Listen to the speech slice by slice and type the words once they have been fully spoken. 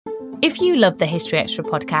If you love the History Extra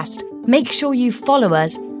podcast, make sure you follow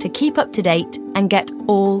us to keep up to date and get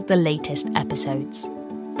all the latest episodes.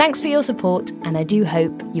 Thanks for your support, and I do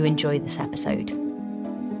hope you enjoy this episode.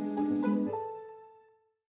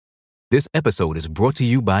 This episode is brought to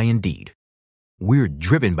you by Indeed. We're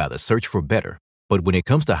driven by the search for better, but when it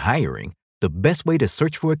comes to hiring, the best way to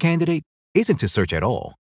search for a candidate isn't to search at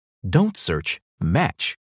all. Don't search,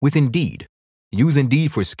 match with Indeed. Use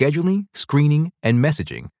Indeed for scheduling, screening, and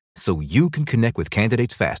messaging so you can connect with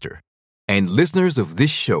candidates faster. And listeners of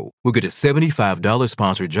this show will get a $75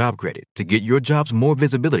 sponsored job credit to get your jobs more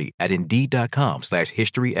visibility at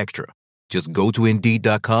Indeed.com/HistoryExtra. Just go to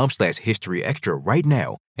Indeed.com/HistoryExtra right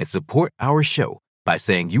now and support our show by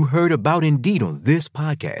saying you heard about Indeed on this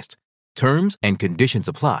podcast. Terms and conditions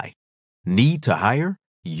apply. Need to hire?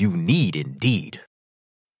 You need Indeed.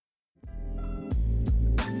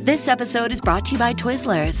 This episode is brought to you by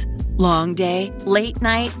Twizzlers. Long day, late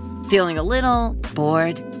night, feeling a little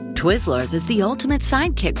bored? Twizzlers is the ultimate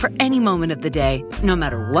sidekick for any moment of the day, no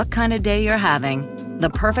matter what kind of day you're having. The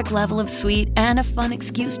perfect level of sweet and a fun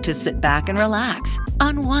excuse to sit back and relax.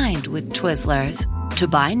 Unwind with Twizzlers. To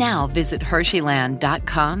buy now, visit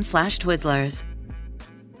Hersheyland.com/Twizzlers.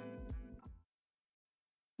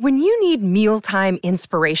 When you need mealtime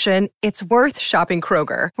inspiration, it's worth shopping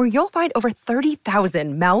Kroger, where you'll find over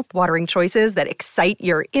 30,000 mouth-watering choices that excite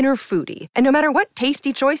your inner foodie. And no matter what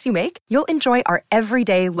tasty choice you make, you'll enjoy our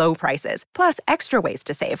everyday low prices, plus extra ways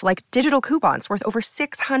to save, like digital coupons worth over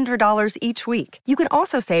 $600 each week. You can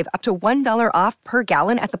also save up to $1 off per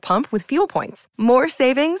gallon at the pump with fuel points. More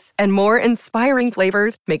savings and more inspiring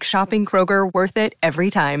flavors make shopping Kroger worth it every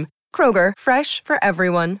time. Kroger, fresh for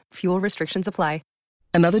everyone. Fuel restrictions apply.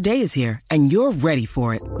 Another day is here, and you're ready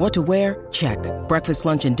for it. What to wear? Check. Breakfast,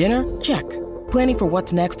 lunch, and dinner? Check. Planning for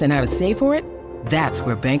what's next and how to save for it? That's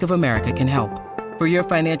where Bank of America can help. For your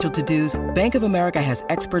financial to-dos, Bank of America has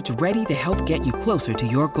experts ready to help get you closer to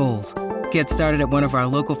your goals. Get started at one of our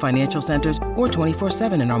local financial centers or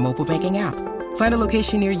 24/7 in our mobile banking app. Find a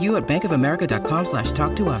location near you at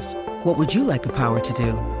bankofamerica.com/talktous. What would you like the power to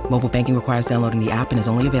do? Mobile banking requires downloading the app and is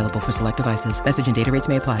only available for select devices. Message and data rates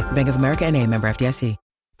may apply. Bank of America N.A., member FDIC.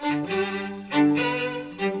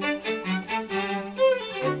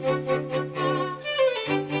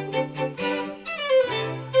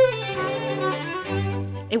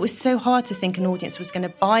 It was so hard to think an audience was going to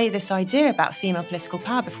buy this idea about female political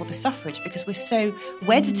power before the suffrage, because we're so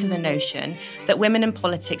wedded to the notion that women in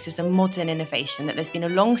politics is a modern innovation, that there's been a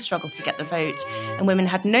long struggle to get the vote, and women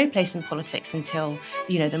had no place in politics until,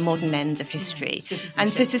 the modern end of history.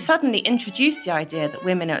 And so to suddenly introduce the idea that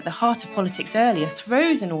women are at the heart of politics earlier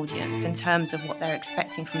throws an audience in terms of what they're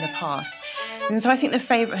expecting from the past. And so I think The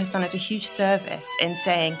Favourite has done us a huge service in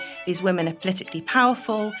saying these women are politically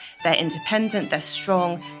powerful, they're independent, they're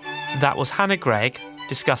strong. That was Hannah Gregg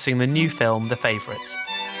discussing the new film The Favourite.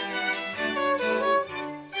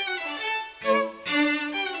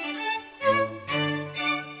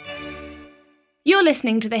 You're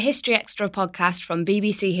listening to the History Extra podcast from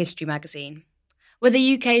BBC History Magazine. We're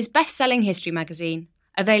the UK's best-selling history magazine,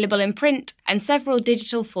 available in print and several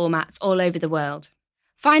digital formats all over the world.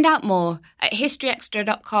 Find out more at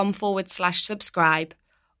historyextra.com/subscribe,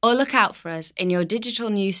 or look out for us in your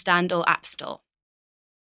digital newsstand or app store.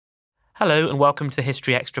 Hello and welcome to the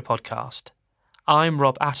History Extra podcast. I'm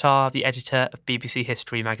Rob Attar, the editor of BBC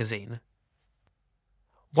History Magazine.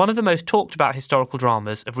 One of the most talked about historical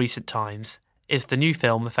dramas of recent times is the new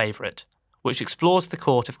film The Favourite, which explores the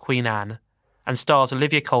court of Queen Anne and stars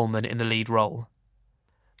Olivia Colman in the lead role.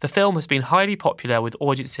 The film has been highly popular with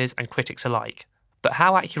audiences and critics alike, but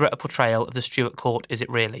how accurate a portrayal of the Stuart court is it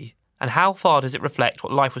really? And how far does it reflect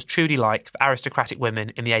what life was truly like for aristocratic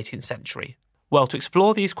women in the 18th century? Well, to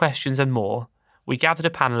explore these questions and more, we gathered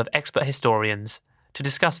a panel of expert historians to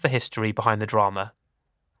discuss the history behind the drama.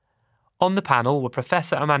 On the panel were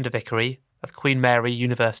Professor Amanda Vickery of Queen Mary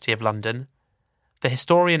University of London, the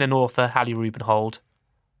historian and author Hallie Rubenhold,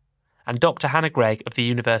 and Dr. Hannah Gregg of the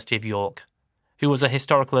University of York, who was a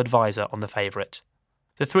historical advisor on The Favourite.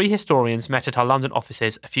 The three historians met at our London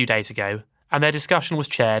offices a few days ago, and their discussion was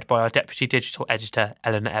chaired by our Deputy Digital Editor,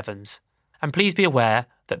 Eleanor Evans. And please be aware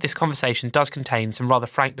that this conversation does contain some rather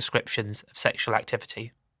frank descriptions of sexual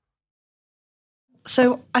activity.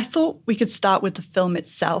 So I thought we could start with the film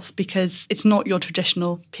itself, because it's not your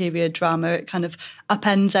traditional period drama. It kind of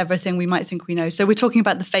upends everything we might think we know. So we're talking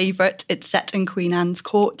about The Favourite. It's set in Queen Anne's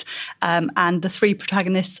court, and the three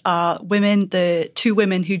protagonists are women, the two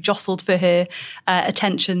women who jostled for her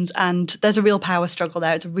attentions, and there's a real power struggle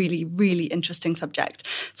there. It's a really, really interesting subject.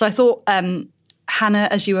 So I thought Hannah,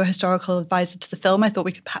 as you were a historical advisor to the film, I thought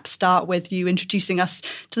we could perhaps start with you introducing us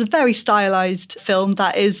to the very stylised film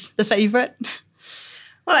that is The Favourite.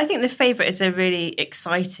 Well, I think The Favourite is a really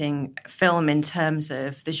exciting film in terms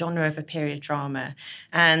of the genre of a period drama.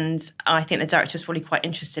 And I think the director was probably quite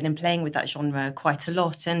interested in playing with that genre quite a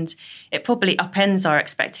lot. And it probably upends our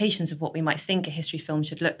expectations of what we might think a history film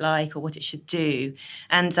should look like or what it should do.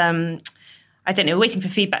 And I don't know, we're waiting for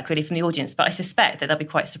feedback really from the audience, but I suspect that they'll be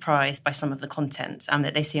quite surprised by some of the content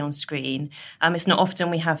that they see on screen. It's not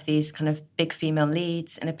often we have these kind of big female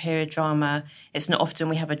leads in a period drama. It's not often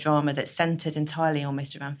we have a drama that's centred entirely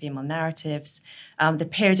almost around female narratives. The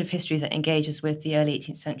period of history that engages with the early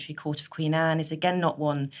 18th century court of Queen Anne is again not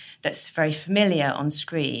one that's very familiar on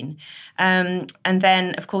screen. And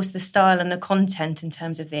then, of course, the style and the content in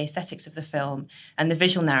terms of the aesthetics of the film and the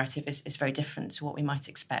visual narrative is very different to what we might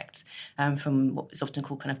expect from what is often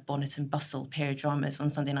called kind of bonnet and bustle period dramas on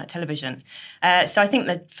Sunday night television. So I think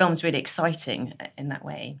the film's really exciting in that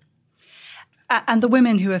way. And the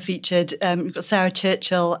women who are featured, we've got Sarah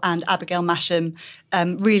Churchill and Abigail Masham,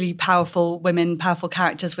 really powerful women, powerful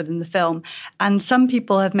characters within the film. And some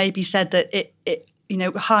people have maybe said that it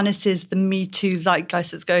harnesses the Me Too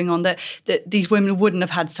zeitgeist that's going on, that these women wouldn't have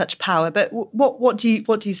had such power. But what do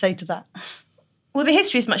you say to that? Well, the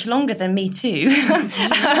history is much longer than Me Too.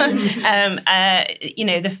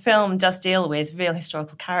 The film does deal with real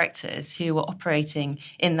historical characters who were operating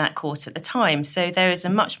in that court at the time. So there is a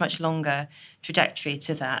much, much longer trajectory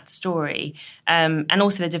to that story. And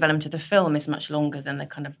also the development of the film is much longer than the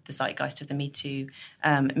kind of the zeitgeist of the Me Too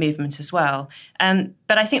movement as well.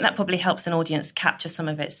 But I think that probably helps an audience capture some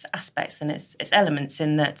of its aspects and its elements,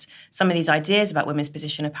 in that some of these ideas about women's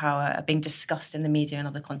position of power are being discussed in the media and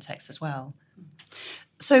other contexts as well.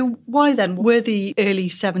 So why then were the early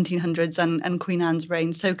 1700s and Queen Anne's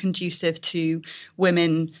reign so conducive to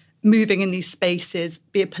women moving in these spaces,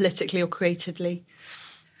 be it politically or creatively?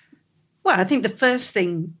 Well, I think the first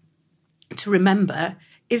thing to remember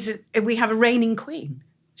is that we have a reigning queen.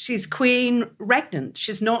 She's queen regnant.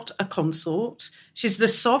 She's not a consort. She's the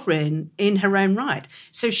sovereign in her own right.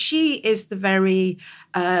 So she is the very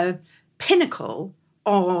pinnacle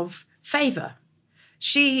of favour.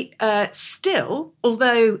 She still,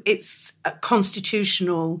 although it's a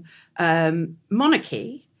constitutional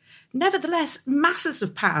monarchy, nevertheless, masses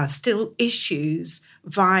of power still issues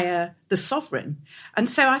via the sovereign. And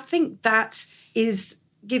so I think that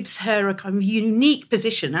gives her a kind of unique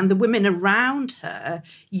position, and the women around her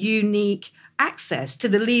unique access to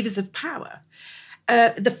the levers of power.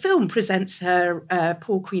 The film presents her,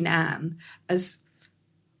 poor Queen Anne, as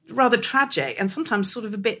rather tragic and sometimes sort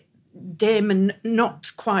of a bit dim and not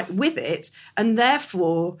quite with it, and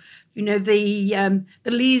therefore, the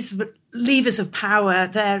levers of power,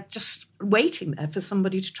 they're just waiting there for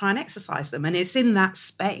somebody to try and exercise them, and it's in that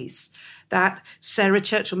space that Sarah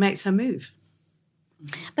Churchill makes her move.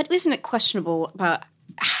 But isn't it questionable about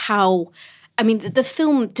how? I mean, the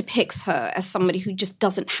film depicts her as somebody who just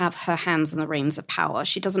doesn't have her hands on the reins of power.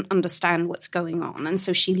 She doesn't understand what's going on, and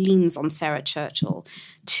so she leans on Sarah Churchill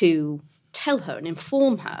to tell her and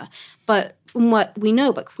inform her. But from what we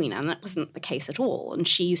know about Queen Anne, that wasn't the case at all. And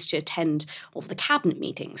she used to attend all of the cabinet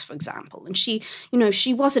meetings, for example. And she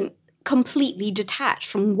wasn't completely detached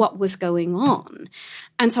from what was going on.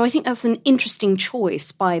 And so I think that's an interesting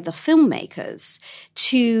choice by the filmmakers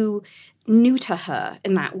to neuter her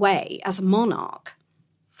in that way as a monarch.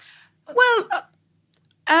 Well,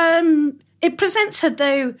 it presents her,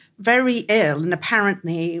 though, very ill and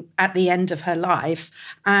apparently at the end of her life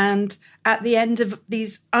and at the end of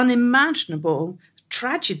these unimaginable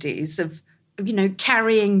tragedies of,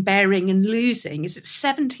 carrying, bearing and losing. Is it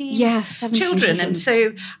 17? Yes, 17 children. And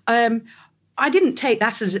so I didn't take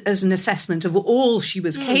that as an assessment of all she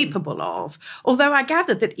was capable of, although I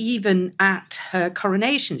gathered that even at her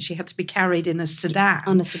coronation, she had to be carried in a sedan.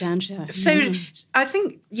 On a sedan, sure. So I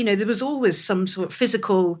think, there was always some sort of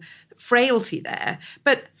physical frailty there.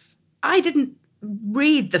 But I didn't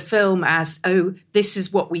read the film as, this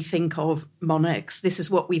is what we think of monarchs, this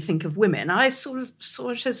is what we think of women. I sort of saw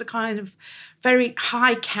it as a kind of very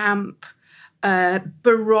high camp,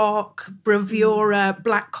 Baroque, bravura,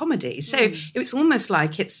 black comedy. So it was almost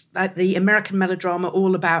like it's like the American melodrama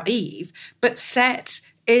All About Eve, but set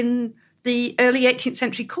in the early 18th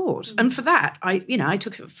century court. And for that, I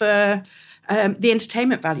took it for the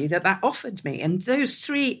entertainment value that offered me. And those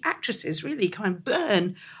three actresses really kind of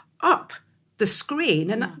burn up the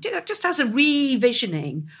screen. And just as a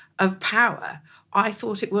revisioning of power, I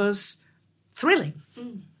thought it was thrilling.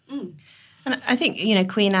 And I think,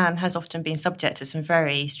 Queen Anne has often been subject to some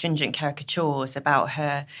very stringent caricatures about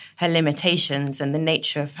her limitations and the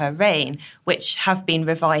nature of her reign, which have been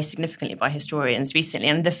revised significantly by historians recently.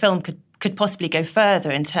 And the film could possibly go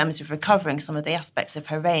further in terms of recovering some of the aspects of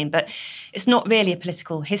her reign. But it's not really a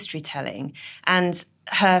political history telling. And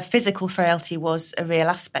her physical frailty was a real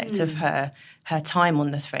aspect of her time on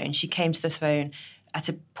the throne. She came to the throne at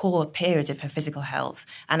a poor period of her physical health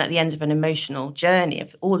and at the end of an emotional journey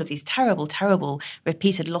of all of these terrible, terrible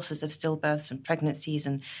repeated losses of stillbirths and pregnancies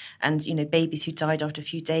and babies who died after a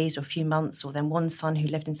few days or a few months, or then one son who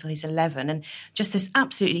lived until he's 11, and just this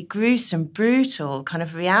absolutely gruesome, brutal kind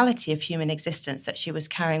of reality of human existence that she was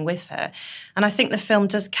carrying with her. And I think the film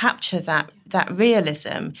does capture that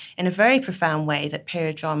realism in a very profound way that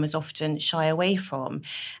period dramas often shy away from.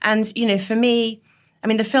 And, for me,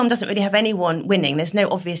 the film doesn't really have anyone winning. There's no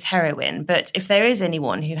obvious heroine. But if there is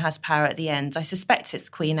anyone who has power at the end, I suspect it's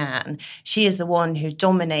Queen Anne. She is the one who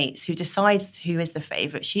dominates, who decides who is the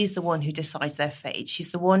favourite. She's the one who decides their fate. She's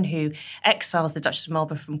the one who exiles the Duchess of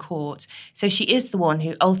Marlborough from court. So she is the one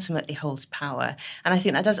who ultimately holds power. And I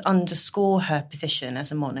think that does underscore her position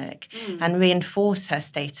as a monarch and reinforce her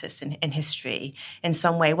status in history in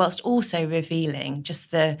some way, whilst also revealing just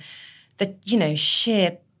the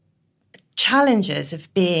sheer challenges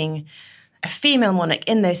of being a female monarch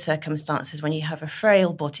in those circumstances when you have a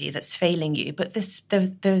frail body that's failing you. But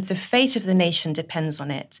the fate of the nation depends on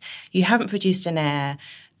it. You haven't produced an heir.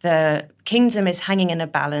 The kingdom is hanging in a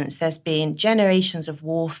balance. There's been generations of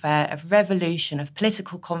warfare, of revolution, of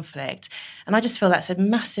political conflict. And I just feel that's a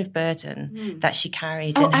massive burden that she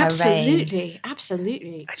carried in her reign.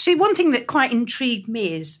 Absolutely. Actually, one thing that quite intrigued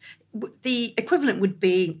me is the equivalent would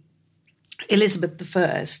be Elizabeth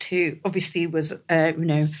I, who obviously was,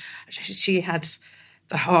 she had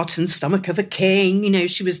the heart and stomach of a king.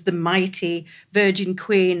 She was the mighty Virgin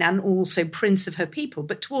Queen and also prince of her people.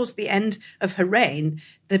 But towards the end of her reign,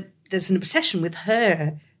 there's an obsession with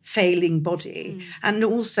her failing body and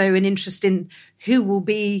also an interest in who will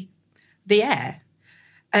be the heir.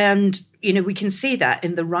 And, we can see that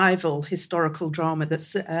in the rival historical drama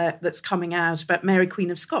that's coming out about Mary, Queen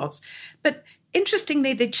of Scots. But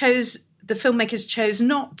interestingly, the filmmakers chose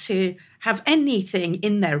not to have anything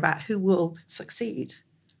in there about who will succeed.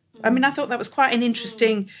 I thought that was quite an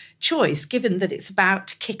interesting choice, given that it's about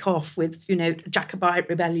to kick off with, Jacobite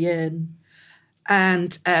rebellion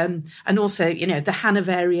and also, the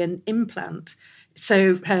Hanoverian implant.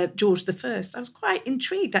 So George I, I was quite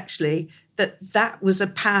intrigued, actually, that was a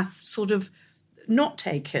path sort of not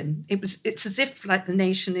taken. It's as if like the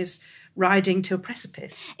nation is riding to a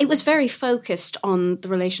precipice. It was very focused on the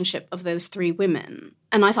relationship of those three women.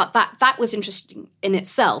 And I thought that was interesting in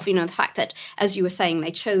itself, the fact that, as you were saying,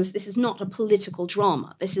 they chose, this is not a political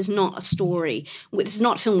drama. This is not a story. This is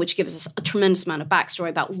not a film which gives us a tremendous amount of backstory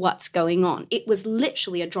about what's going on. It was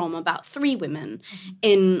literally a drama about three women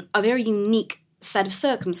in a very unique set of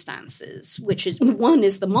circumstances, which is, one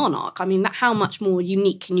is the monarch. How much more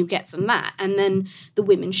unique can you get than that? And then the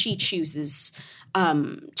women she chooses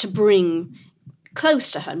to bring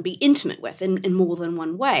close to her and be intimate with in more than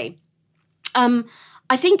one way.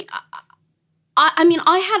 I think,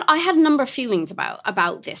 I had a number of feelings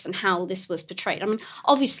about this and how this was portrayed.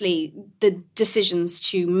 Obviously, the decisions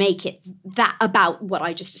to make it that about what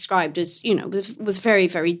I just described was very,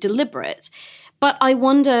 very deliberate. But I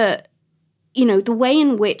wonder, the way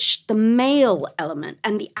in which the male element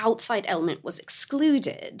and the outside element was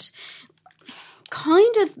excluded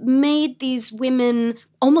kind of made these women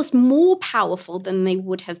almost more powerful than they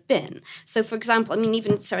would have been. So, for example,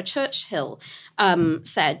 even Sarah Churchill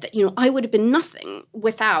said that, I would have been nothing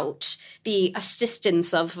without the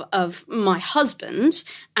assistance of my husband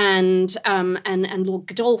and Lord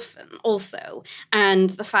Godolphin also,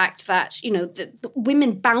 and the fact that, the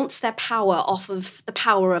women bounce their power off of the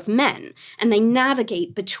power of men, and they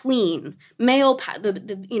navigate between male power,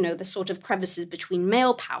 the sort of crevices between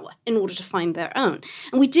male power in order to find their own.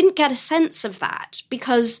 And we didn't get a sense of that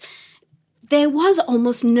because there was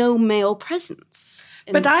almost no male presence.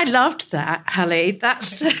 But I loved that, Hallie.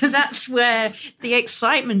 That's where the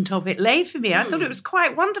excitement of it lay for me. I thought it was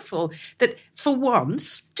quite wonderful that for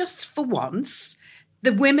once, just for once,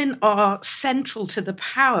 the women are central to the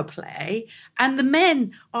power play and the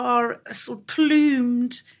men are a sort of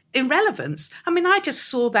plumed irrelevance. I just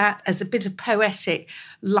saw that as a bit of poetic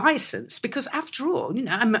license because, after all,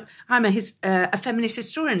 I'm a feminist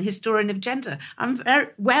historian of gender. I'm very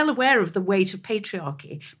well aware of the weight of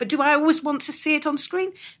patriarchy. But do I always want to see it on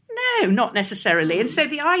screen? No, not necessarily. And so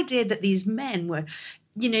the idea that these men were,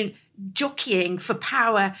 jockeying for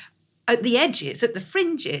power at the edges, at the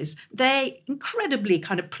fringes, they're incredibly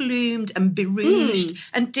kind of plumed and berouged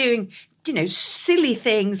and doing, silly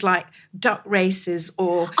things like duck races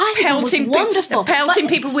or pelting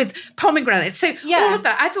people with pomegranates. So all of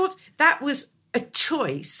that, I thought that was a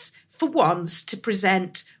choice for once to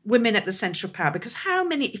present women at the centre of power, because how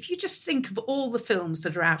many, if you just think of all the films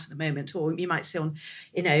that are out at the moment, or you might see on,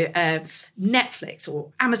 Netflix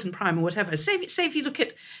or Amazon Prime or whatever, say if you look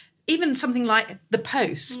at even something like The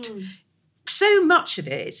Post, so much of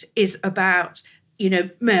it is about,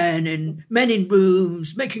 men in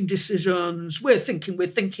rooms making decisions. We're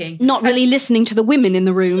thinking. Not really listening to the women in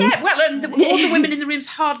the rooms. Yeah, well, and all the women in the rooms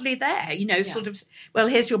hardly there, sort of, well,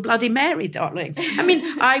 here's your Bloody Mary, darling. I mean,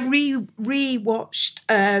 I re-watched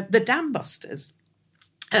The Dam Busters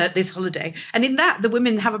this holiday. And in that, the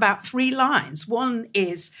women have about 3 lines. One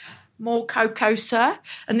is, more cocoa, sir.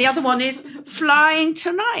 And the other one is, flying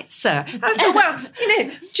tonight, sir. I thought, well,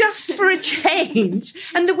 just for a change.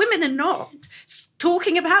 And the women are not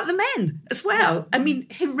talking about the men as well. I mean,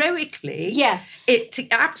 heroically, yes, it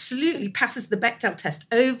absolutely passes the Bechdel test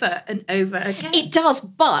over and over again. It does,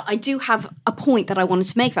 but I do have a point that I wanted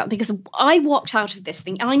to make about it, because I walked out of this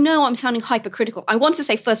thing, and I know I'm sounding hypercritical. I want to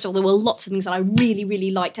say, first of all, there were lots of things that I really,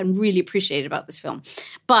 really liked and really appreciated about this film.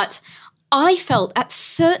 But I felt at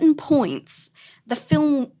certain points the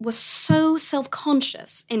film was so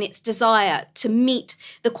self-conscious in its desire to meet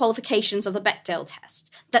the qualifications of the Bechdel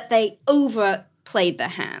test that they overplayed their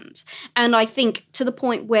hand. And I think to the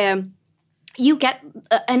point where you get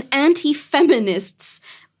an anti-feminist's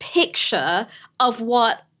picture of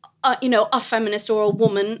what a feminist or a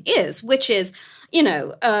woman is, which is,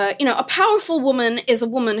 a powerful woman is a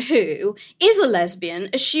woman who is a lesbian,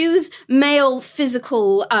 eschews male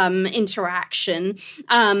physical interaction,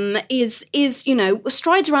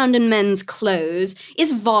 strides around in men's clothes,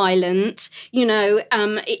 is violent,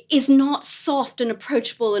 is not soft and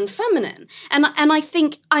approachable and feminine. And I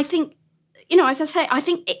think, as I say, I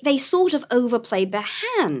think they sort of overplayed their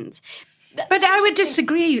hand. But I would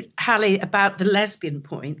disagree, Hallie, about the lesbian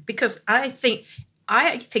point, because I think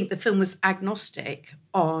the film was agnostic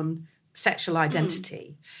on sexual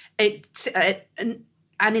identity.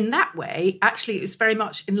 And in that way, actually, it was very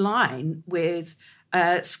much in line with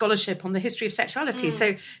scholarship on the history of sexuality.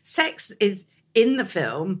 So sex is in the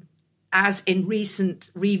film, as in recent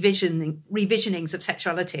revisionings of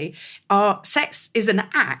sexuality, sex is an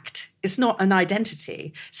act. It's not an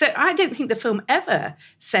identity. So I don't think the film ever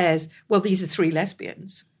says, well, these are 3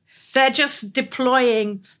 lesbians. They're just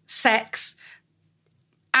deploying sex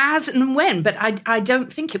as and when, but I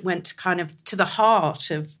don't think it went kind of to the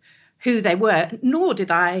heart of who they were, nor did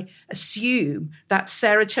I assume that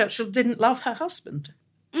Sarah Churchill didn't love her husband.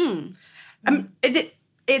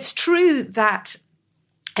 It's true that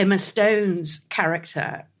Emma Stone's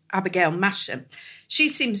character, Abigail Masham, she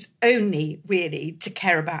seems only really to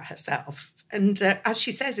care about herself. And as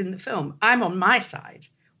she says in the film, I'm on my side.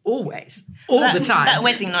 Always, all the time. That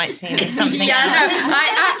wedding night scene is something else.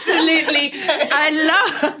 I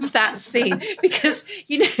love that scene because,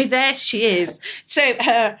 there she is. So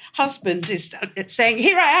her husband is saying,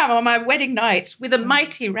 here I am on my wedding night with a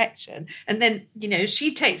mighty erection. And then,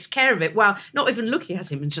 she takes care of it while not even looking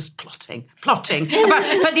at him and just plotting. But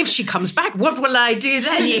if she comes back, what will I do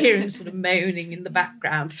then? You hear him sort of moaning in the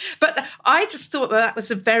background. But I just thought that was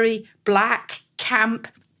a very black, camp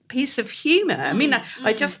piece of humour. I mean,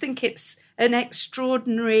 I just think it's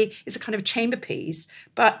it's a kind of chamber piece,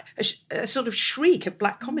 but a sort of shriek of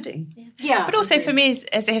black comedy. Yeah. But also for me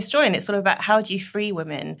as a historian, it's sort of about how do you free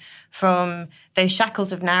women from those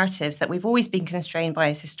shackles of narratives that we've always been constrained by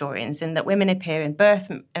as historians, and that women appear in birth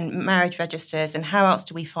and marriage registers, and how else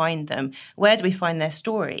do we find them? Where do we find their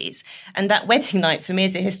stories? And that wedding night for me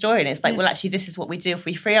as a historian, it's like, well, actually, this is what we do if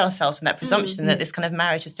we free ourselves from that presumption that this kind of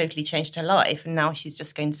marriage has totally changed her life, and now she's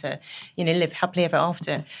just going to, live happily ever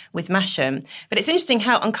after with Masham. But it's interesting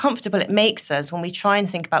how uncomfortable it makes us when we try and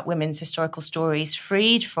think about women's historical stories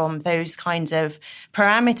freed from those kinds of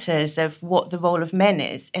parameters of what the role of men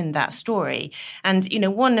is in that story. And,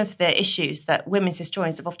 one of the issues that women's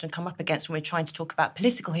historians have often come up against when we're trying to talk about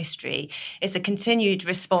political history is a continued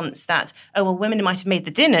response that, women might have made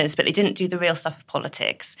the dinners, but they didn't do the real stuff of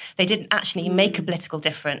politics. They didn't actually make a political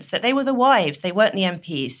difference, that they were the wives, they weren't the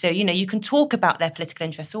MPs. So, you can talk about their political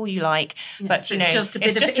interests all you like, but, so it's just a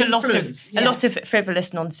bit of influence. A lot of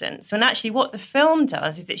frivolous nonsense. And actually what the film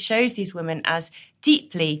does is it shows these women as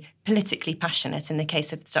deeply politically passionate, in the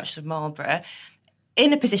case of the Duchess of Marlborough,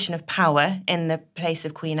 in a position of power in the place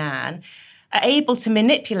of Queen Anne, are able to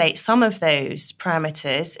manipulate some of those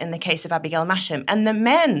parameters in the case of Abigail Masham, and the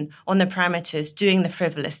men on the parameters doing the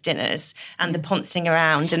frivolous dinners and the poncing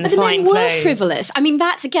around and the fine clothes. But the men were frivolous. I mean,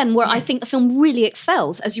 that's again where I think the film really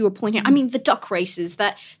excels, as you were pointing out. I mean, the duck races,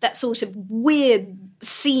 that sort of weird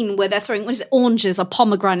scene where they're throwing, what is it, oranges or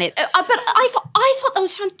pomegranate. But I thought that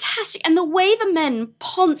was fantastic. And the way the men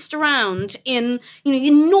ponced around in,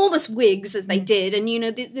 enormous wigs as they did, and,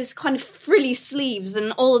 this kind of frilly sleeves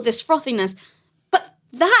and all of this frothiness. But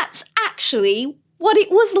that's actually what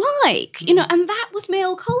it was like, and that was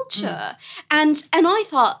male culture. And I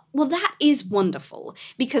thought, well, that is wonderful,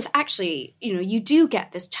 because actually, you do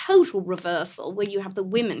get this total reversal where you have the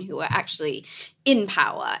women who are actually in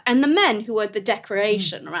power and the men who are the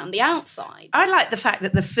decoration around the outside. I like the fact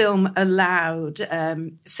that the film allowed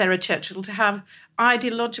Sarah Churchill to have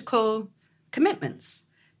ideological commitments.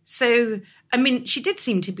 So, I mean, she did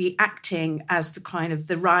seem to be acting as the kind of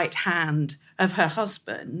the right hand of her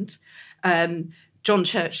husband, John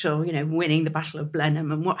Churchill, winning the Battle of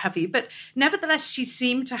Blenheim and what have you. But nevertheless, she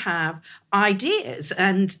seemed to have ideas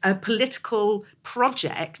and a political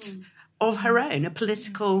project of her own, a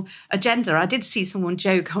political agenda. I did see someone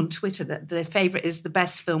joke on Twitter that their favourite is the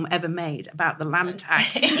best film ever made about the land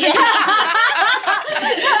tax.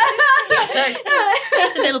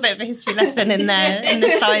 There's a little bit of a history lesson in there, in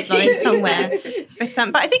the sideline somewhere.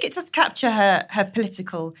 But I think it does capture her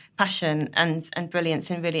political passion and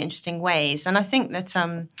brilliance in really interesting ways. And I think that,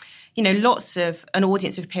 lots of an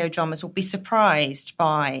audience of period dramas will be surprised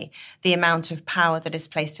by the amount of power that is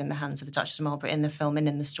placed in the hands of the Duchess of Marlborough in the film and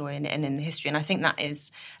in the story and in the history. And I think that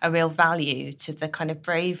is a real value to the kind of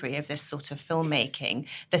bravery of this sort of filmmaking,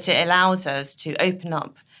 that it allows us to open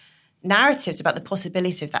up narratives about the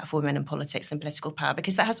possibility of that for women in politics and political power,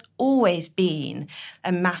 because that has always been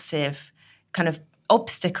a massive kind of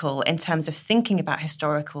obstacle in terms of thinking about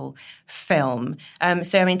historical film.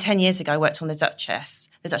 10 years ago, I worked on The Duchess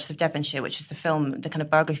of Devonshire, which is the kind of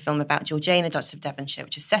biography film about Georgiana, Duchess of Devonshire,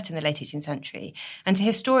 which is set in the late 18th century. And to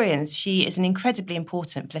historians, she is an incredibly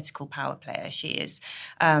important political power player. She is,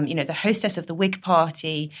 the hostess of the Whig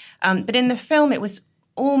Party. But in the film, it was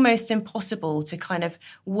almost impossible to kind of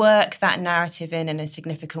work that narrative in a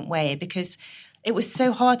significant way, because it was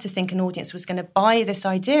so hard to think an audience was going to buy this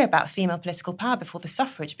idea about female political power before the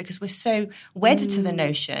suffrage, because we're so wedded to the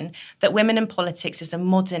notion that women in politics is a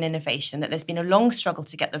modern innovation, that there's been a long struggle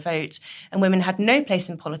to get the vote, and women had no place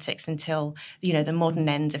in politics until, the modern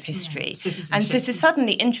end of history. And so to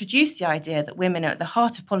suddenly introduce the idea that women are at the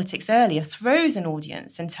heart of politics earlier throws an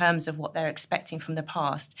audience in terms of what they're expecting from the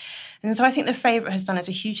past. And so I think The Favourite has done us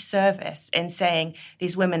a huge service in saying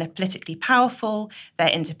these women are politically powerful, they're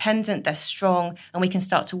independent, they're strong, and we can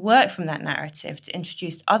start to work from that narrative to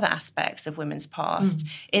introduce other aspects of women's past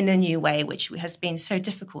in a new way, which has been so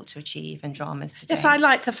difficult to achieve in dramas today. Yes, I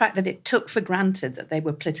like the fact that it took for granted that they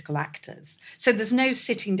were political actors. So there's no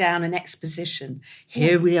sitting down and exposition.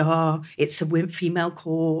 Here we are, it's a female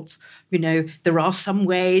court. There are some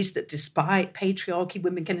ways that despite patriarchy,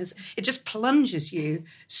 women can... It just plunges you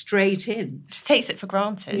straight in. Just takes it for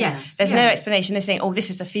granted. Yes. There's no explanation. They're saying, this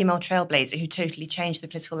is a female trailblazer who totally changed the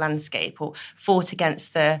political landscape or fought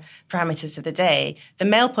against the parameters of the day. The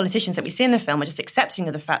male politicians that we see in the film are just accepting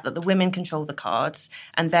of the fact that the women control the cards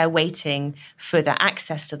and they're waiting for their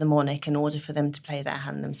access to the monarch in order for them to play their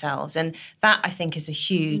hand themselves. And that, I think, is a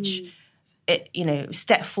huge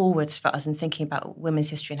step forwards for us in thinking about women's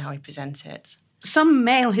history and how we present it. Some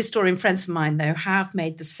male historian friends of mine, though, have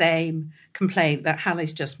made the same complaint that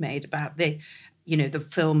Hallie's just made about the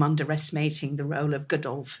film underestimating the role of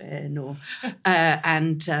Godolphin,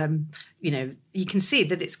 you can see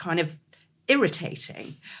that it's kind of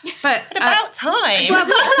irritating. But about time. Well,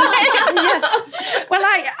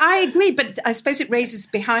 I agree, but I suppose it raises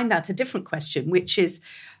behind that a different question, which is,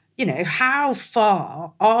 how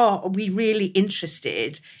far are we really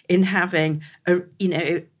interested in having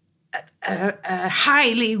a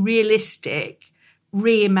highly realistic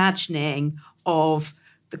reimagining of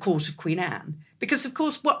the court of Queen Anne? Because, of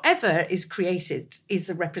course, whatever is created is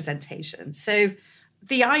a representation. So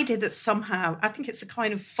the idea that somehow, I think it's a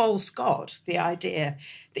kind of false god, the idea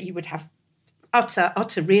that you would have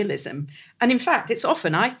utter realism. And in fact, it's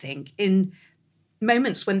often, I think, in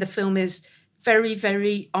moments when the film is very,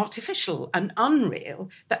 very artificial and unreal,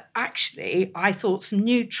 that actually I thought some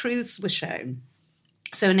new truths were shown.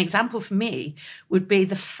 So an example for me would be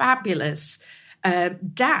the fabulous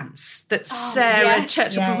dance that Sarah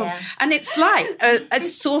Churchill performed. And it's like a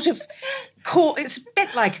sort of it's a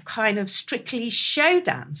bit like a kind of Strictly show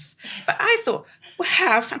dance. But I thought,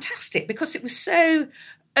 wow, fantastic, because it was so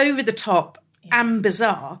over the top and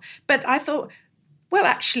bizarre. But I thought Well,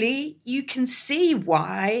 actually, you can see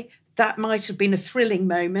why that might have been a thrilling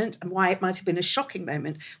moment and why it might have been a shocking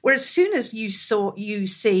moment. Whereas as soon as you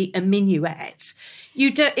see a minuet,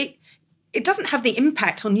 it doesn't have the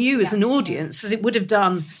impact on you as an audience as it would have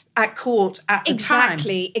done at court at the time.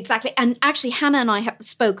 Exactly. And actually, Hannah and I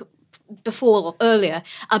spoke earlier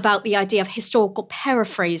about the idea of historical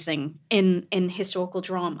paraphrasing in historical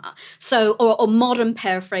drama. So, or modern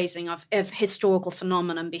paraphrasing of historical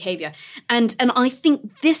phenomena and behavior. And I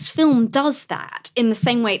think this film does that in the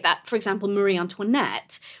same way that, for example, Marie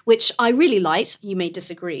Antoinette, which I really liked, you may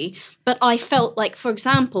disagree, but I felt like, for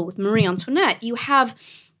example, with Marie Antoinette, you have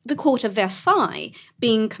the court of Versailles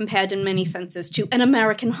being compared in many senses to an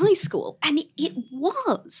American high school. And it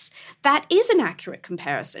was. That is an accurate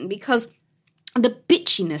comparison because the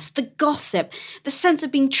bitchiness, the gossip, the sense of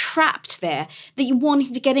being trapped there, that you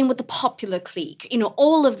wanted to get in with the popular clique,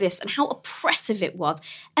 all of this and how oppressive it was.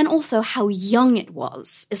 And also how young it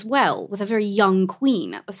was as well, with a very young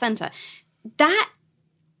queen at the center. That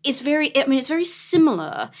is it's very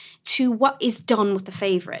similar to what is done with The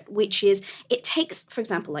Favourite, which is it takes, for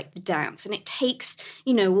example, like the dance, and it takes,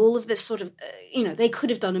 all of this sort of, they could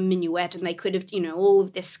have done a minuet and they could have, all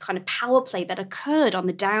of this kind of power play that occurred on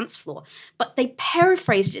the dance floor, but they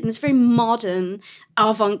paraphrased it in this very modern,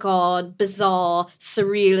 avant-garde, bizarre,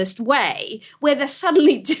 surrealist way, where they're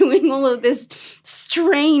suddenly doing all of this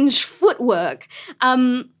strange footwork.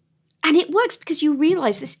 And it works because you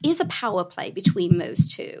realise this is a power play between those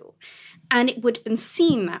two. And it would have been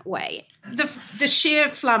seen that way. The sheer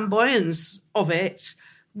flamboyance of it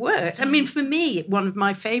worked. I mean, for me, one of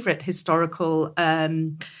my favourite historical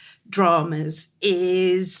dramas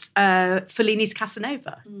is Fellini's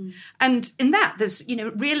Casanova. And in that, there's,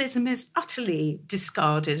 realism is utterly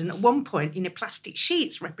discarded. And at one point, plastic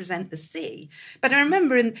sheets represent the sea. But I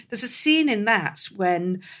remember there's a scene in that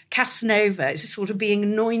when Casanova is sort of being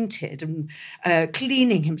anointed and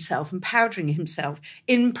cleaning himself and powdering himself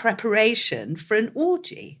in preparation for an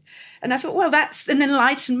orgy. And I thought, well, that's an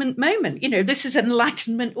Enlightenment moment. This is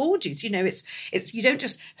Enlightenment orgies. It's you don't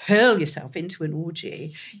just hurl yourself into an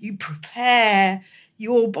orgy. You prepare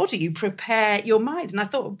your body, you prepare your mind. And I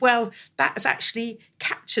thought, well, that has actually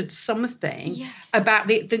captured something about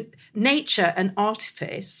the nature and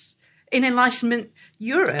artifice in Enlightenment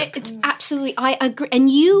Europe. It's absolutely, I agree.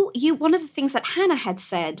 And you, one of the things that Hannah had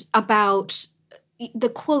said about the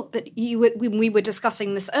quote that we were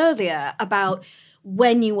discussing this earlier about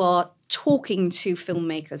when you are talking to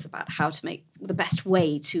filmmakers about how to make the best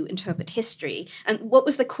way to interpret history. And what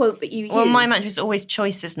was the quote that you used? Well, my mantra is always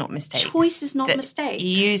choices, not mistakes. Choices, not mistakes.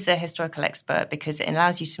 You use a historical expert because it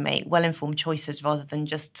allows you to make well-informed choices rather than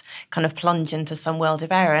just kind of plunge into some world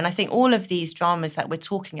of error. And I think all of these dramas that we're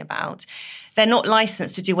talking about, they're not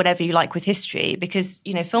licensed to do whatever you like with history because,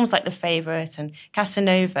 films like The Favourite and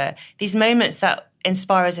Casanova, these moments that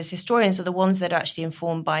inspire us as historians are the ones that are actually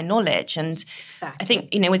informed by knowledge. And exactly. I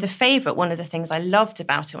think, with The Favourite, one of the things I loved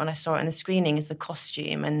about it when I saw it in the screening is the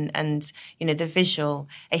costume and the visual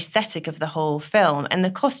aesthetic of the whole film. And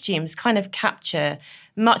the costumes kind of capture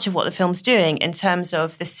much of what the film's doing in terms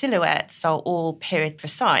of the silhouettes are all period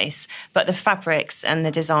precise, but the fabrics and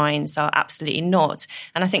the designs are absolutely not.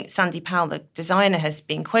 And I think Sandy Powell, the designer, has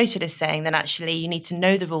been quoted as saying that actually you need to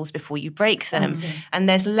know the rules before you break them. Mm-hmm. And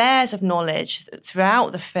there's layers of knowledge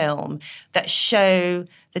throughout the film that show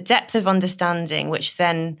the depth of understanding, which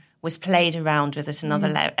then was played around with at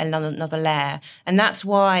another layer. And that's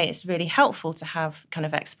why it's really helpful to have kind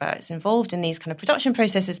of experts involved in these kind of production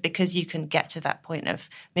processes because you can get to that point of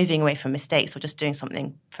moving away from mistakes or just doing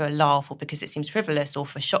something for a laugh or because it seems frivolous or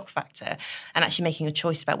for shock factor and actually making a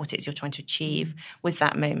choice about what it is you're trying to achieve with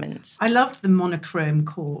that moment. I loved the monochrome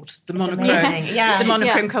court, the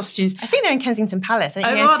monochrome costumes. I think they're in Kensington Palace. I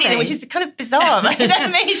think you've seen it, which is kind of bizarre. But they're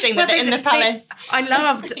amazing that they're in the palace. I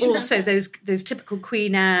loved also those typical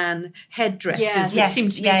Queen Anne headdresses, which seem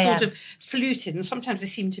to be sort of fluted, and sometimes they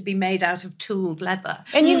seem to be made out of tooled leather.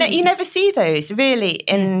 And you never see those really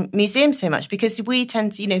in museums so much because we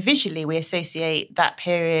tend to, visually we associate that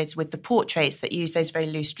period with the portraits that use those very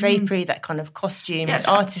loose drapery, that kind of costume,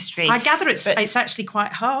 artistry. I gather it's actually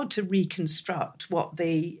quite hard to reconstruct what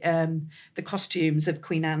the costumes of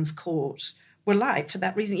Queen Anne's court were like for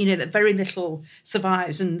that reason, that very little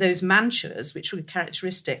survives, and those mantuas, which were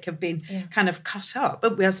characteristic, have been kind of cut up.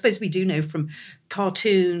 But I suppose we do know from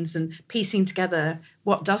cartoons and piecing together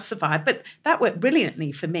what does survive. But that worked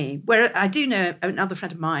brilliantly for me. Where I do know another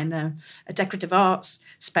friend of mine, a decorative arts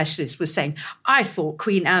specialist, was saying, I thought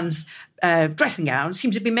Queen Anne's dressing gown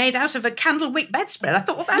seemed to be made out of a candlewick bedspread. I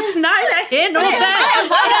thought, well, that's neither here nor there.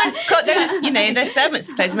 Their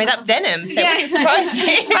servants' clothes made up denim, so it wouldn't surprise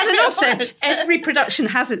me. And also, every production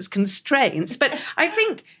has its constraints. But I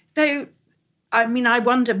think, though, I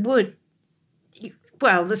wonder,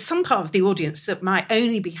 there's some part of the audience that might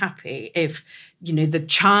only be happy if, the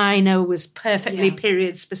china was perfectly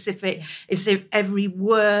period specific, as if every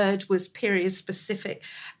word was period specific.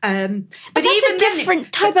 But that's even a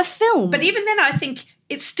different type of film. But even then, I think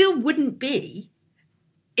it still wouldn't be,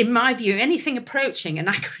 in my view, anything approaching an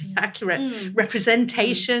accurate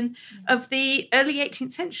representation of the early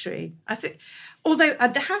 18th century. I think, although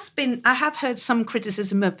I have heard some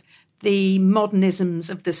criticism of the modernisms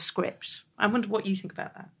of the script. I wonder what you think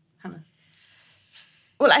about that, Hannah.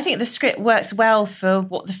 Well, I think the script works well for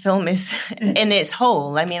what the film is in its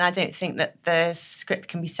whole. I don't think that the script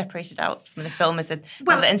can be separated out from the film as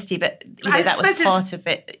another entity, but that was part of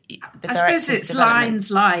it. I suppose it's lines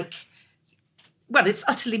like, it's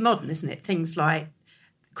utterly modern, isn't it? Things like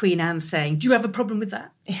Queen Anne saying, "Do you have a problem with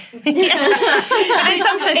that?" But in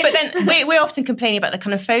some sense, but then we're often complaining about the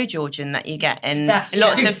kind of faux Georgian that you get in lots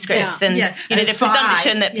of scripts, and the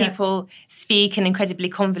presumption that people speak in incredibly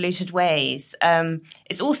convoluted ways.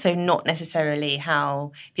 It's also not necessarily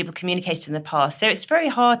how people communicated in the past. So it's very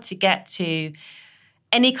hard to get to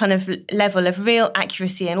any kind of level of real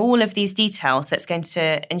accuracy in all of these details that's going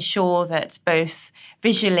to ensure that both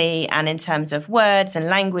visually and in terms of words and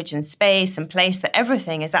language and space and place, that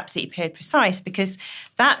everything is absolutely period precise, because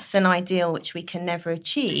that's an ideal which we can never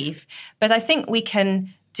achieve. But I think we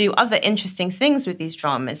can do other interesting things with these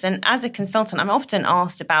dramas. And as a consultant, I'm often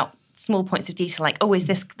asked about small points of detail, like, is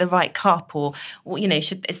this the right cup, or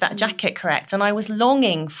is that jacket correct? And I was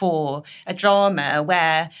longing for a drama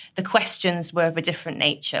where the questions were of a different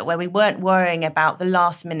nature, where we weren't worrying about the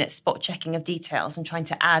last minute spot checking of details and trying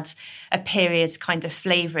to add a period kind of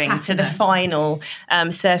flavouring to the final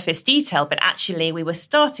surface detail, but actually we were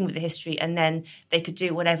starting with the history and then they could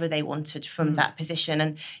do whatever they wanted from that position.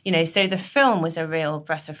 And so the film was a real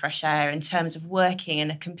breath of fresh air in terms of working in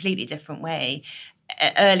a completely different way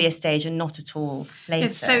at earlier stage and not at all later.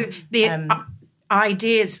 So the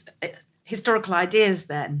ideas, historical ideas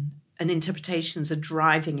then, and interpretations are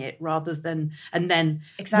driving it rather than, and then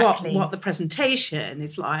exactly what the presentation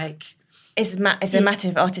is like. Is a matter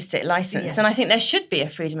of artistic license, and I think there should be a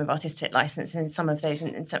freedom of artistic license in some of those,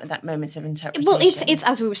 in some of that moments of interpretation. Well, it's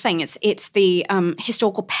as we were saying, it's the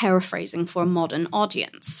historical paraphrasing for a modern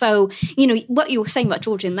audience. So what you were saying about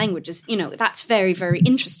Georgian languages, that's very, very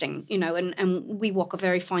interesting. And we walk a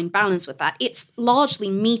very fine balance with that. It's largely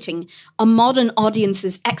meeting a modern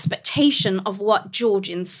audience's expectation of what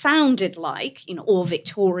Georgian sounded like, or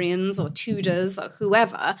Victorians or Tudors or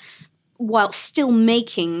whoever, while still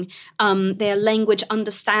making their language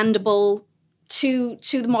understandable to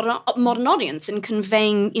the modern audience and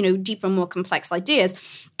conveying, deeper, more complex ideas.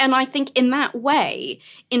 And I think in that way,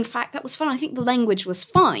 in fact, that was fun. I think the language was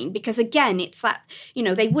fine because, again, it's that,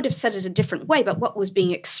 they would have said it a different way, but what was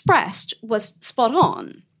being expressed was spot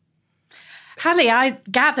on. Hallie, I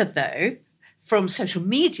gathered, though, from social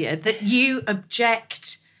media that you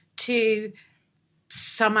object to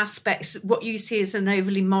some aspects, what you see as an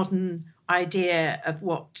overly modern idea of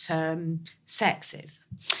what sex is.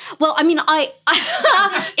 Well, I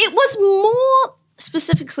it was more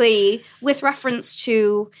specifically with reference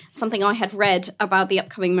to something I had read about the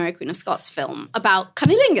upcoming Mary Queen of Scots film about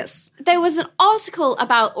cunnilingus. There was an article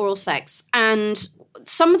about oral sex and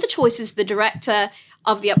some of the choices the director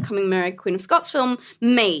of the upcoming Mary Queen of Scots film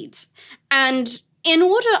made. And in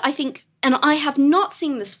order, I think, and I have not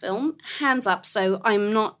seen this film, hands up, so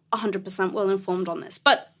I'm not 100% well informed on this,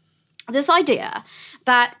 but this idea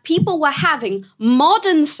that people were having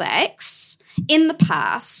modern sex in the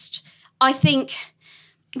past, I think,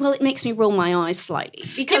 it makes me roll my eyes slightly.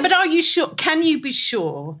 Because but are you sure? Can you be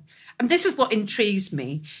sure? And this is what intrigues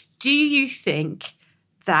me. Do you think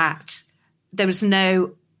that there was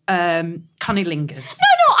no cunnilingus? No,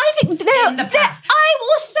 I think there. In the past. I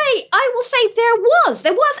will say there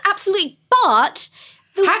was absolutely, but.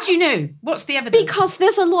 How do you know? What's the evidence? Because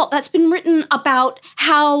there's a lot that's been written about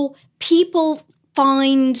how people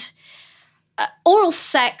find oral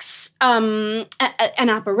sex an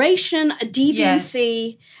aberration, a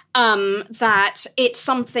deviancy, that it's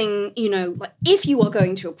something, like if you are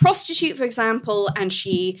going to a prostitute, for example, and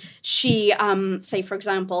she say, for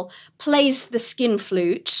example, plays the skin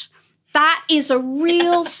flute, that is a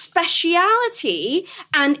real speciality,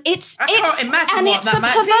 and it's a perversion. And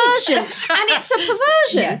it's a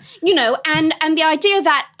perversion, Yes. you know, and the idea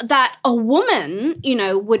that a woman, you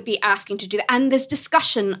know, would be asking to do that. And there's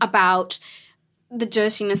discussion about the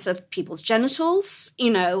dirtiness of people's genitals,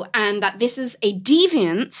 you know, and that this is a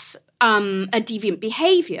deviant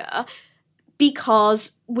behavior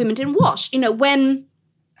because women didn't wash. You know, when,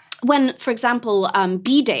 for example,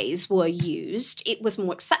 bidets were used, it was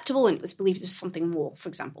more acceptable, and it was believed as something more, for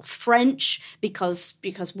example, French, because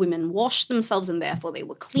women washed themselves and therefore they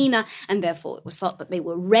were cleaner, and therefore it was thought that they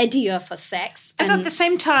were readier for sex. And at the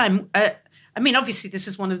same time, I mean, obviously this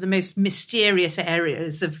is one of the most mysterious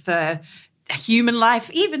areas of human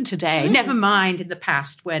life, even today, never mind in the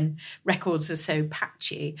past when records are so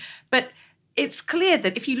patchy. But it's clear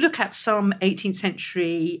that if you look at some 18th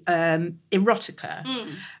century erotica,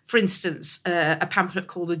 for instance, a pamphlet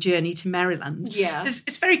called A Journey to Maryland,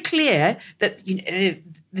 it's very clear that, you know,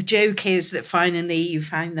 the joke is that finally you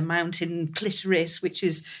find the mountain clitoris, which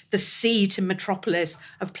is the sea to metropolis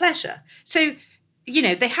of pleasure. So, you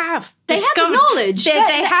know, they had knowledge.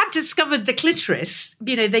 They had discovered the clitoris.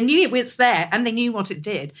 You know, they knew it was there and they knew what it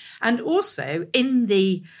did. And also in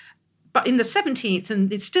the 17th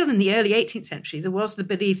and it's still in the early 18th century, there was the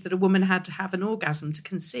belief that a woman had to have an orgasm to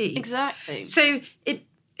conceive. Exactly. So it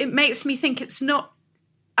makes me think it's not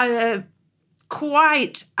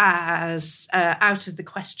quite as out of the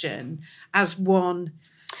question as one.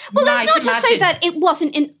 Well, that's not imagine. to say that it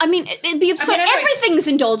wasn't in. I mean, it'd be absurd. Everything's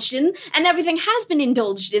indulged in, and everything has been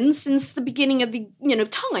indulged in since the beginning of the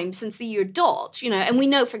time, since the year dot. You know, and we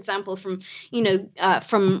know, for example, from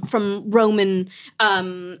from Roman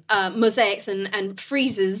mosaics and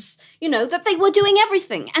friezes, you know, that they were doing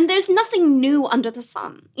everything, and there's nothing new under the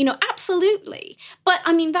sun. You know, absolutely. But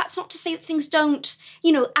I mean, that's not to say that things don't.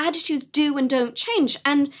 You know, attitudes do and don't change,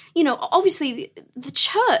 and you know, obviously, the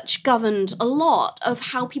church governed a lot of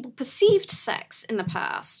how people perceived sex in the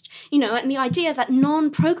past, you know, and the idea that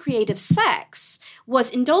non-procreative sex was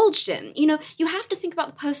indulged in. You know, you have to think about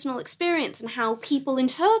the personal experience and how people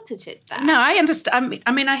interpreted that. No, I understand.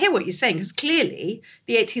 I mean, I hear what you're saying, because clearly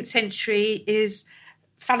the 18th century is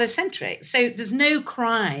phallocentric. So there's no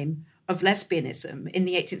crime of lesbianism in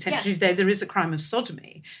the 18th century, though there is a crime of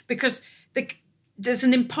sodomy, because there's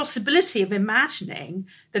an impossibility of imagining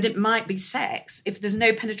that it might be sex if there's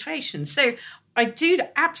no penetration. So I do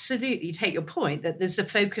absolutely take your point that there's a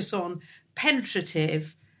focus on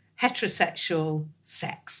penetrative, heterosexual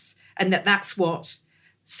sex, and that's what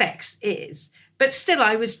sex is. But still,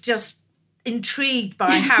 I was just intrigued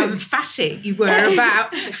by how emphatic you were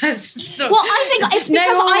about. Well, I think it's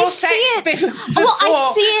because I see it. Well,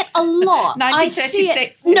 I see it a lot.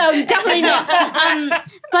 1936. No, definitely not.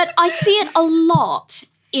 But I see it a lot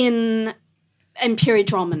in period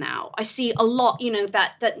drama now. I see a lot, you know,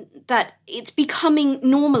 that it's becoming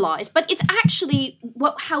normalized, but it's actually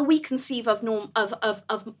how we conceive of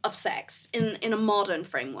sex in a modern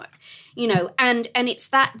framework, you know, and it's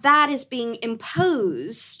that is being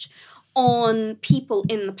imposed on people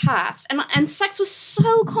in the past, and sex was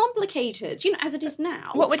so complicated, you know, as it is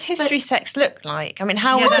now. What would sex look like? I mean,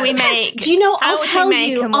 how would we make? Do you know? I'll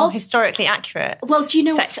make a more historically accurate. Well, do you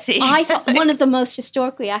know? Sex scene? I thought one of the most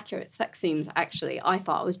historically accurate sex scenes. Actually, I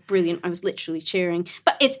thought was brilliant. I was literally cheering.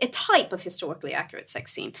 But it's a type of historically accurate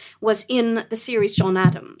sex scene. Was in the series John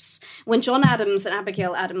Adams, when John Adams and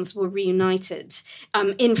Abigail Adams were reunited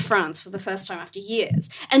in France for the first time after years,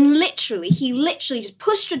 and he literally just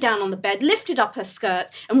pushed her down on the bed, lifted up her skirt,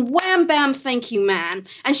 and wham bam, thank you, man.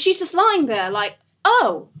 And she's just lying there like,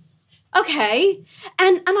 oh, okay.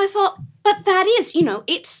 And I thought, but that is, you know,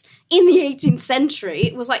 it's in the 18th century.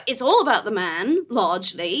 It was like, it's all about the man,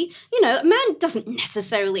 largely. You know, a man doesn't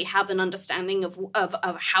necessarily have an understanding of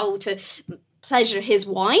how to pleasure his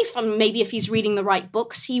wife. I mean, maybe if he's reading the right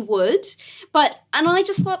books, he would. And I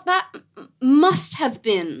just thought that must have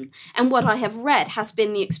been, and what I have read has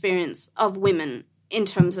been the experience of women in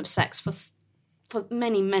terms of sex for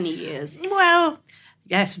many, many years. Well,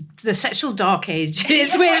 yes, the sexual dark age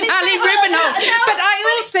is with Ali Ribbonall. But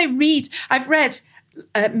I've read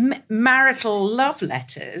marital love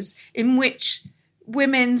letters in which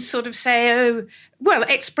women sort of say,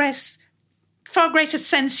 express far greater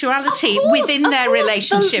sensuality within their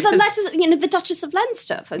relationship. The letters, you know, the Duchess of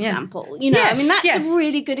Leinster, for example. You know, yes, I mean, that's a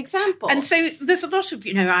really good example. And so there's a lot of,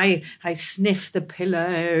 you know, I sniff the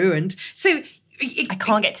pillow, and so I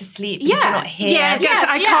can't get to sleep because you're not here. I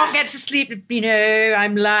can't get to sleep. You know,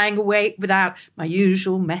 I'm lying awake without my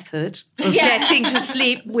usual method of getting to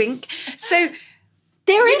sleep. Wink. So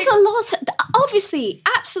there is a lot. Obviously,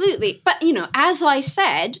 absolutely. But you know, as I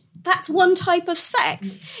said, that's one type of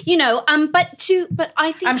sex, but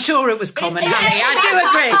I think I'm sure it was common, honey. I do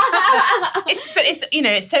agree.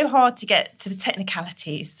 It's so hard to get to the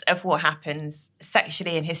technicalities of what happens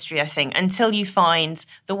sexually in history, I think, until you find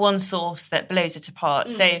the one source that blows it apart.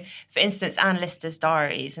 So, for instance, Anne Lister's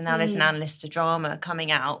diaries, and now there's an Anne Lister drama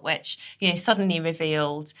coming out, which, suddenly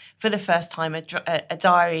revealed for the first time a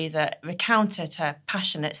diary that recounted her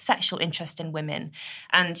passionate sexual interest in women.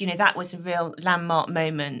 And, that was a real landmark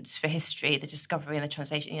moment for history, the discovery and the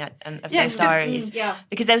translation of those diaries.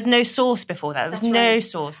 Because there was no source before that. There was no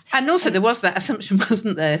source. And also there was that assumption,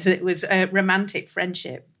 wasn't there, that it was a romantic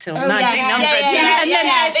friendship till 1900.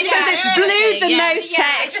 So this blew the no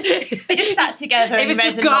sex. They just sat together. It was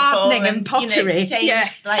just gardening and pottery.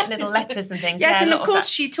 Exchanged like little letters and things. Yes, and of course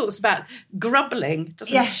she talks about grubbling,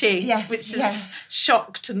 doesn't she? Yes, which has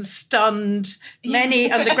shocked and stunned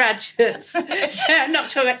many undergraduates. So I'm not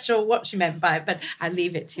sure what she meant by it, but I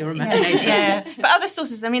leave it to your imagination. But other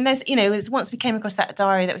sources, there's once we came across that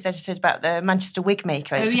diary that was edited about the Manchester wig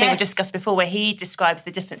maker, which I think we discussed before, where he describes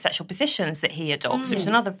the different sexual positions that he adopts, which is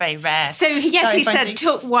another very rare. So yes, he said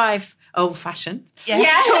took wife old fashioned.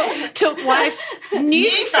 Took wife new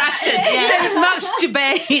fashion. So much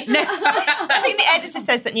debate. No. I think the editor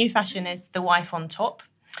says that new fashion is the wife on top.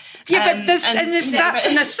 Yeah, but that's an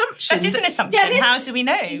assumption. That is an assumption. How do we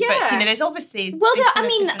know? But there's obviously. Well,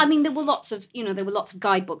 there were lots of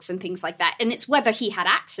guidebooks and things like that, and it's whether he had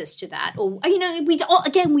access to that, or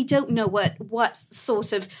we don't know what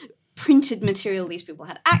sort of printed material these people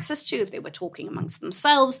had access to, if they were talking amongst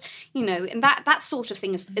themselves, and that sort of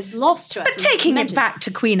thing is lost to us. But taking it back to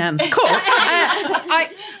Queen Anne's court,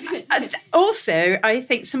 I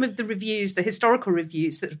think some of the historical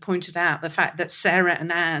reviews that have pointed out the fact that Sarah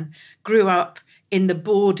and Anne grew up in the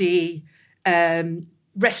bawdy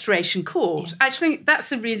Restoration Court. Actually,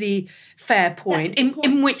 that's a really fair point.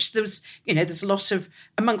 In which there's a lot of,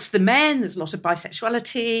 amongst the men, there's a lot of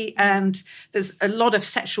bisexuality, and there's a lot of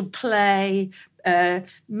sexual play,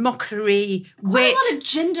 mockery, wit, a lot of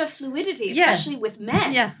gender fluidity, especially with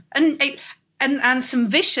men. Yeah, and some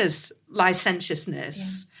vicious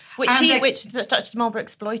licentiousness. Which Duchess Marlborough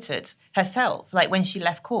exploited herself. Like when she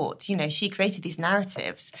left court, she created these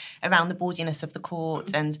narratives around the bawdiness of the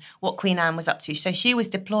court and what Queen Anne was up to. So she was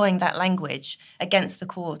deploying that language against the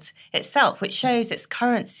court itself, which shows its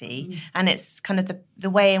currency and it's kind of the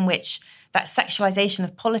way in which that sexualisation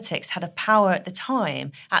of politics had a power at the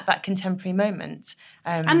time, at that contemporary moment.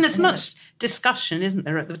 And there's much discussion, isn't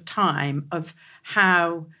there, at the time of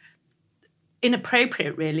how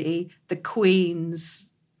inappropriate, really, the Queen's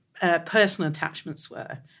personal attachments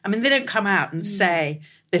were. They don't come out and say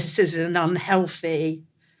this is an unhealthy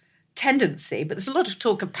tendency, but there's a lot of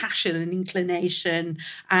talk of passion and inclination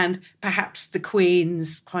and perhaps the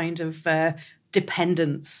Queen's kind of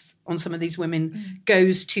dependence on some of these women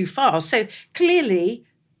goes too far. So clearly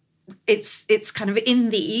it's kind of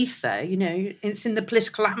in the ether, it's in the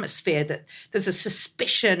political atmosphere that there's a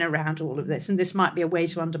suspicion around all of this, and this might be a way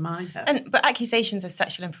to undermine her. But accusations of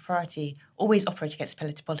sexual impropriety always operate against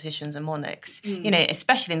politicians and monarchs,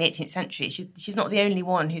 especially in the 18th century. She's not the only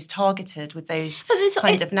one who's targeted with those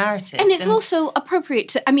kind of narratives. And it's also appropriate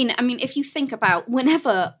to, if you think about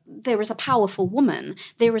whenever there is a powerful woman,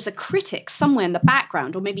 there is a critic somewhere in the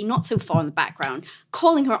background, or maybe not so far in the background,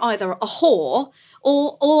 calling her either a whore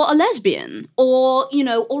or a lesbian or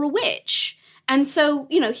a witch. And so,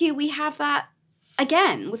 here we have that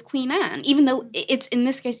again with Queen Anne, even though it's in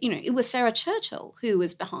this case, it was Sarah Churchill who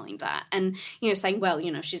was behind that and, saying, well,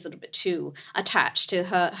 she's a little bit too attached to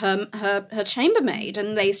her chambermaid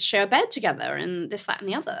and they share a bed together and this, that and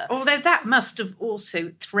the other. Although that must have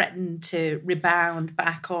also threatened to rebound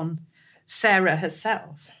back on Sarah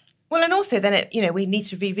herself. Well, and also then we need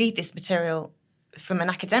to reread this material from an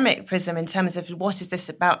academic prism in terms of what is this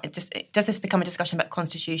about? Does this become a discussion about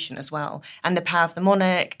constitution as well and the power of the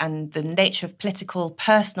monarch and the nature of political,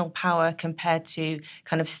 personal power compared to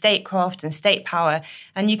kind of statecraft and state power?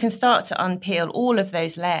 And you can start to unpeel all of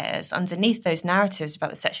those layers underneath those narratives about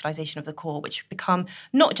the sexualisation of the court, which become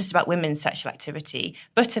not just about women's sexual activity,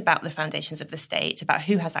 but about the foundations of the state, about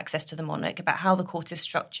who has access to the monarch, about how the court is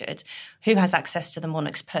structured, who has access to the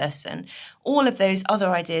monarch's person. All of those other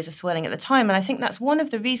ideas are swirling at the time, and I think that's one of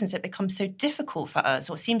the reasons it becomes so difficult for us,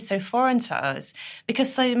 or seems so foreign to us,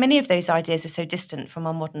 because so many of those ideas are so distant from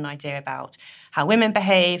our modern idea about how women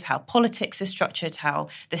behave, how politics is structured, how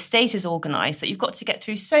the state is organised, that you've got to get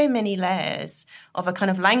through so many layers of a kind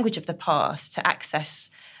of language of the past to access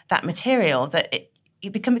that material that it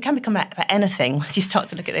can become about anything once you start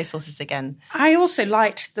to look at those sources again. I also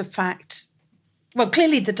liked the fact Well,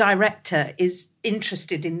 clearly the director is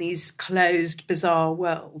interested in these closed, bizarre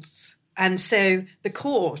worlds. And so the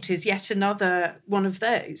court is yet another one of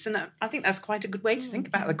those. And I think that's quite a good way to think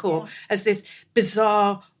about the court as this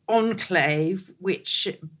bizarre enclave which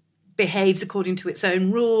behaves according to its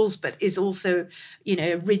own rules, but is also,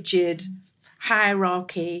 a rigid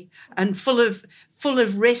hierarchy and full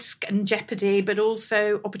of risk and jeopardy, but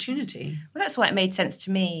also opportunity. Well, that's why it made sense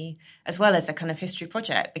to me as well as a kind of history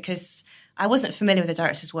project, because I wasn't familiar with the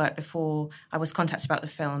director's work before I was contacted about the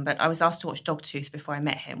film, but I was asked to watch Dogtooth before I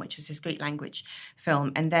met him, which was his Greek language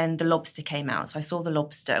film. And then The Lobster came out. So I saw The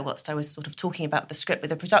Lobster whilst I was sort of talking about the script with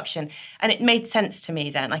the production. And it made sense to me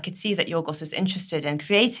then. I could see that Yorgos was interested in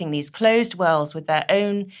creating these closed worlds with their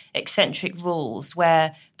own eccentric rules,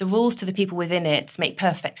 where the rules to the people within it make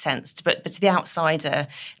perfect sense, but to the outsider,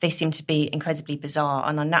 they seem to be incredibly bizarre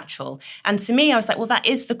and unnatural. And to me, I was like, well, that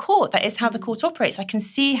is the court. That is how the court operates. I can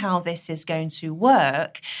see how this is going to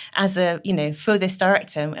work as for this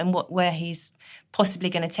director and where he's possibly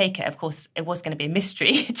going to take it. Of course, it was going to be a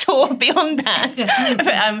mystery tour beyond that.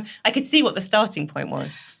 But I could see what the starting point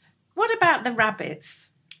was. What about the rabbits?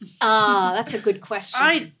 That's a good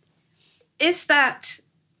question. Is that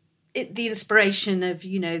the inspiration of,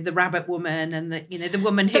 the rabbit woman and the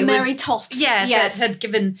woman who the Mary Toffs. Yeah, yes. That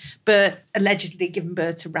had allegedly given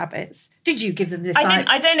birth to rabbits. Did you give them this?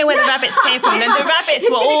 I don't know where the rabbits came from. The rabbits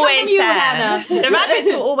were always there. The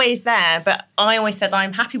rabbits were always there, but I always said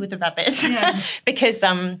I'm happy with the rabbits because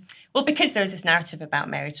because there is this narrative about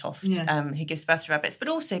Mary Toft who gives birth to rabbits, but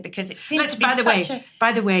also because it seems to be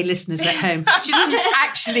by the way, listeners at home, she doesn't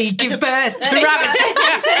actually give birth to rabbits.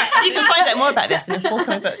 You can find out more about this in the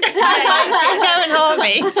forthcoming book. Karen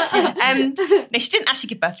Harvey. No, she didn't actually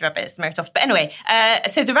give birth to rabbits, Mary Toft. But anyway,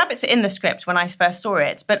 so the rabbits were in the script when I first saw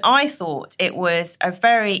it, but I thought it was a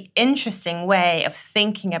very interesting way of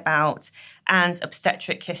thinking about Anne's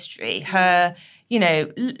obstetric history, her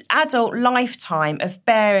adult lifetime of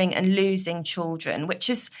bearing and losing children, which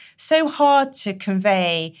is so hard to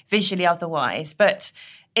convey visually otherwise, but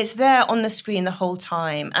it's there on the screen the whole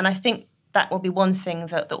time. And I think that will be one thing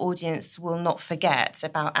that the audience will not forget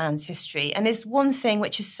about Anne's history, and is one thing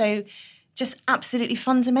which is so just absolutely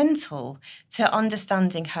fundamental to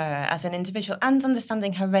understanding her as an individual and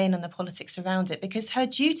understanding her reign and the politics around it, because her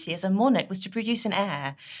duty as a monarch was to produce an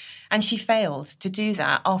heir. And she failed to do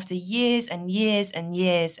that after years and years and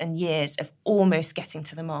years and years of almost getting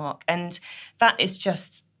to the mark. And that is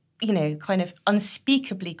just, kind of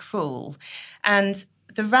unspeakably cruel. And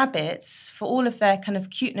the rabbits, for all of their kind of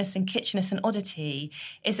cuteness and kitschiness and oddity,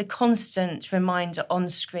 is a constant reminder on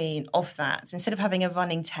screen of that. Instead of having a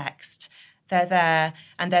running text, they're there,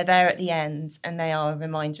 and they're there at the end, and they are a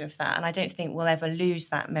reminder of that. And I don't think we'll ever lose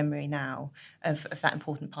that memory now of that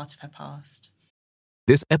important part of her past.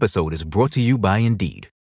 This episode is brought to you by Indeed.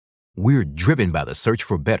 We're driven by the search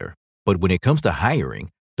for better, but when it comes to hiring,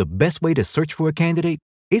 the best way to search for a candidate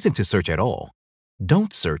isn't to search at all.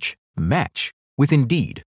 Don't search, match with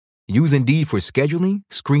Indeed. Use Indeed for scheduling,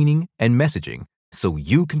 screening, and messaging so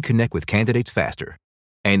you can connect with candidates faster.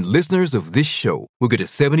 And listeners of this show will get a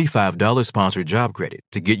 $75 sponsored job credit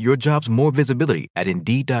to get your jobs more visibility at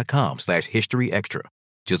Indeed.com/History Extra.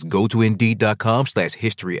 Just go to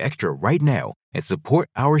Indeed.com/History Extra right now and support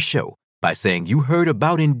our show by saying you heard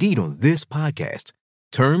about Indeed on this podcast.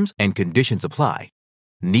 Terms and conditions apply.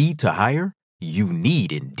 Need to hire? You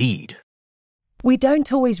need Indeed. We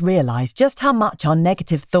don't always realize just how much our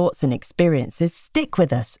negative thoughts and experiences stick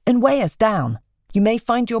with us and weigh us down. You may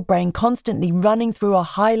find your brain constantly running through a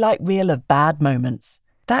highlight reel of bad moments.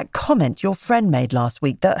 That comment your friend made last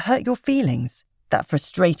week that hurt your feelings. That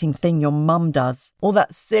frustrating thing your mum does. Or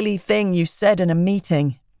that silly thing you said in a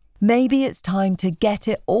meeting. Maybe it's time to get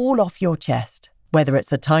it all off your chest. Whether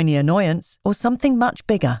it's a tiny annoyance or something much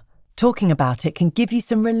bigger. Talking about it can give you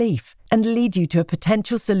some relief and lead you to a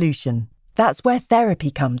potential solution. That's where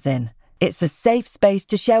therapy comes in. It's a safe space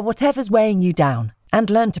to share whatever's weighing you down and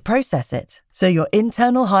learn to process it, so your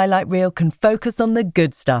internal highlight reel can focus on the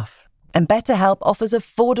good stuff. And BetterHelp offers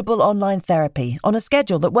affordable online therapy on a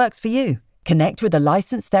schedule that works for you. Connect with a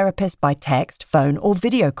licensed therapist by text, phone, or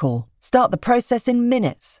video call. Start the process in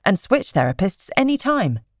minutes and switch therapists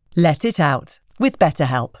anytime. Let it out with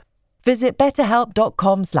BetterHelp. Visit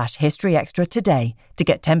betterhelp.com/historyextra today to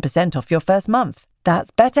get 10% off your first month. That's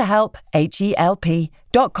BetterHelp,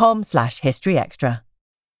 HELP.com/historyextra.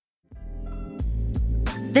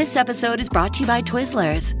 This episode is brought to you by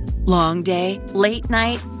Twizzlers. Long day, late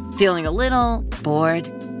night, feeling a little bored?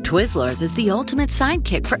 Twizzlers is the ultimate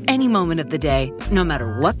sidekick for any moment of the day, no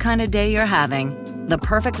matter what kind of day you're having. The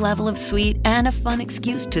perfect level of sweet and a fun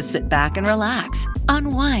excuse to sit back and relax.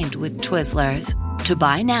 Unwind with Twizzlers. To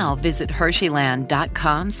buy now, visit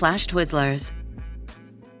Hersheyland.com/Twizzlers.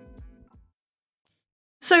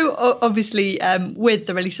 So obviously, with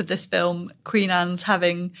the release of this film, Queen Anne's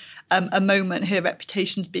having a moment, her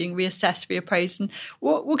reputation's being reassessed, reappraised. And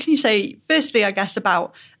what can you say, firstly, I guess,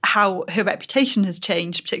 about how her reputation has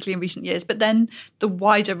changed, particularly in recent years, but then the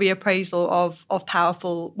wider reappraisal of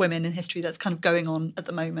powerful women in history that's kind of going on at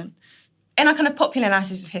the moment? In our kind of popular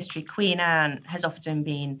narratives of history, Queen Anne has often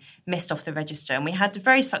been missed off the register. And we had a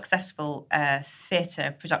very successful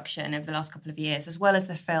theatre production over the last couple of years, as well as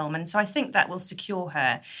the film. And so I think that will secure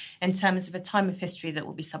her in terms of a time of history that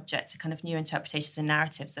will be subject to kind of new interpretations and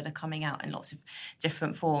narratives that are coming out in lots of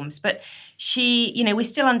different forms. But she, we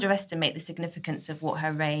still underestimate the significance of what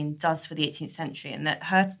her reign does for the 18th century, and that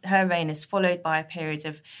her reign is followed by a period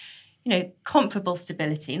of comparable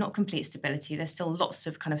stability, not complete stability. There's still lots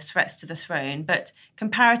of kind of threats to the throne, but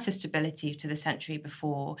comparative stability to the century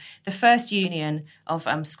before. The first union of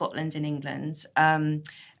Scotland and England,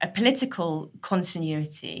 a political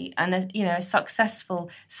continuity, and a successful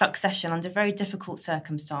succession under very difficult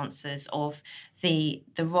circumstances of the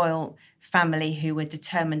royal family who were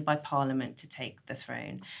determined by Parliament to take the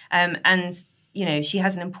throne. And she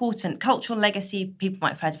has an important cultural legacy. People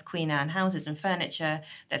might have heard of Queen Anne houses and furniture.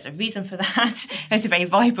 There's a reason for that. It's a very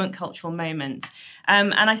vibrant cultural moment.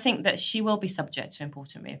 And I think that she will be subject to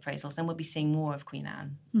important reappraisals, and we'll be seeing more of Queen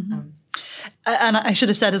Anne. Mm-hmm. And I should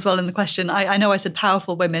have said as well in the question, I know I said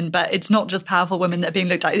powerful women, but it's not just powerful women that are being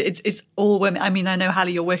looked at. It's all women. I mean, I know,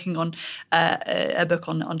 Hallie, you're working on a book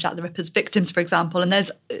on Jack the Ripper's victims, for example, and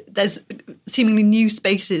there's seemingly new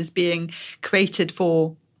spaces being created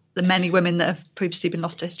for the many women that have previously been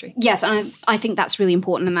lost to history. Yes, and I think that's really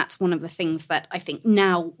important, and that's one of the things that I think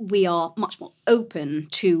now we are much more open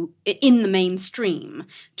to, in the mainstream,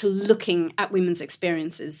 to looking at women's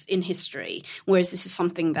experiences in history, whereas this is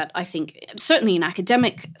something that I think, certainly in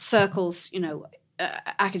academic circles,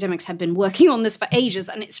 academics have been working on this for ages,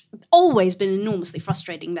 and it's always been enormously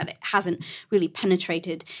frustrating that it hasn't really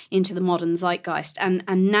penetrated into the modern zeitgeist, and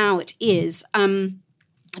now it is.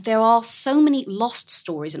 There are so many lost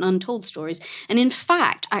stories and untold stories. And in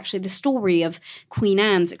fact, actually, the story of Queen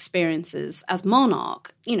Anne's experiences as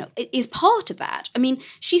monarch, is part of that. I mean,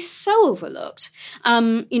 she's so overlooked.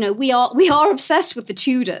 We are obsessed with the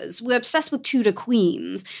Tudors. We're obsessed with Tudor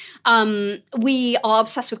queens. We are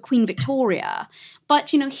obsessed with Queen Victoria.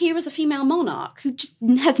 But, here is a female monarch who just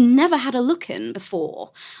has never had a look in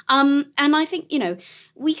before. And I think,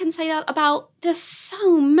 we can say that about, there's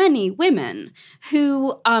so many women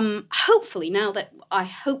who, hopefully, now that I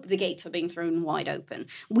hope the gates are being thrown wide open,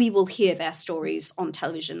 we will hear their stories on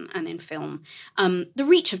television and in film.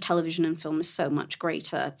 The reach of television and film is so much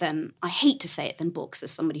greater than, I hate to say it, than books,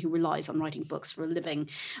 as somebody who relies on writing books for a living.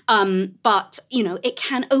 But, it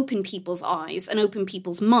can open people's eyes and open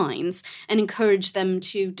people's minds and encourage them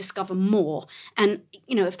to discover more. And,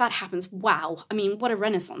 if that happens, wow, I mean, what a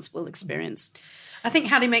renaissance we'll experience. I think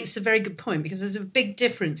Hallie makes a very good point, because there's a big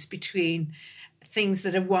difference between things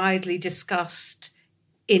that are widely discussed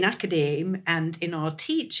in academe and in our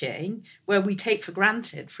teaching, where we take for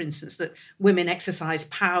granted, for instance, that women exercise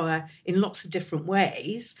power in lots of different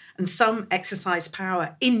ways, and some exercise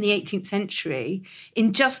power in the 18th century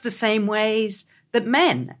in just the same ways that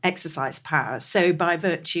men exercise power. So by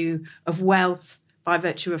virtue of wealth, by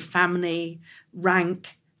virtue of family,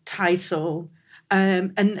 rank, title,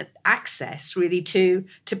 and access really to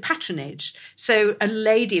patronage. So a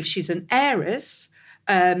lady, if she's an heiress,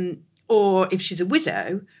 or if she's a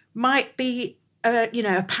widow, might be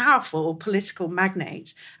a powerful political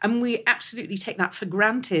magnate. And we absolutely take that for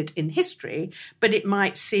granted in history, but it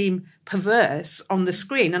might seem perverse on the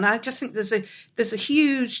screen. And I just think there's a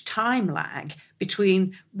huge time lag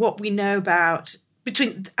between what we know about,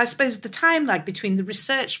 I suppose the time lag between the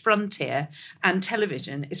research frontier and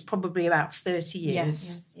television is probably about 30 years.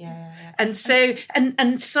 Yes. Yeah. And so,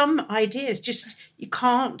 and some ideas just, you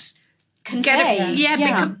can't convey.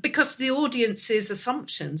 Because the audience's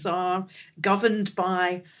assumptions are governed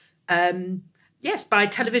by, by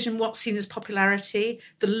television, what's seen as popularity,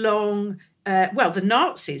 the long... the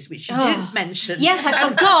Nazis, which you didn't mention. Yes, I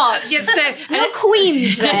forgot. No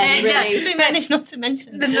queens there, really. Not to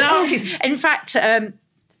mention the Nazis. In fact,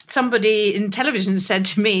 somebody in television said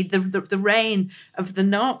to me, the reign of the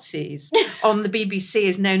Nazis on the BBC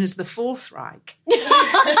is known as the Fourth Reich.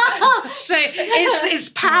 So its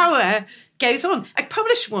power goes on. A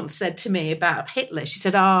publisher once said to me about Hitler, she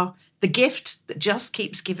said, the gift that just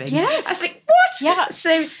keeps giving. Yes. I think, what? Yeah.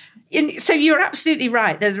 So you're absolutely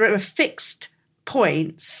right. There are fixed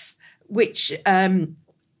points which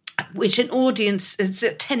which an audience, its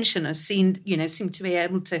attention has seemed to be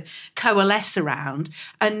able to coalesce around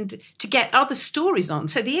and to get other stories on.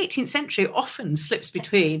 So the 18th century often slips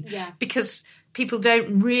between because people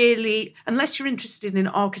don't really, unless you're interested in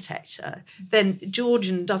architecture, then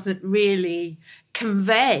Georgian doesn't really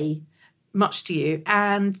convey much to you.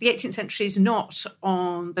 And the 18th century is not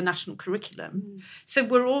on the national curriculum. So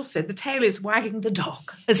we're also, the tail is wagging the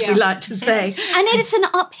dog, as we like to say. And it's an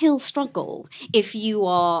uphill struggle if you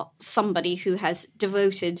are somebody who has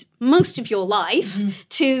devoted most of your life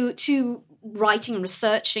to writing and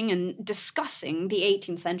researching and discussing the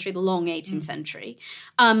 18th century, the long 18th century,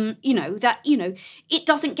 it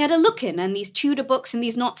doesn't get a look in, and these Tudor books and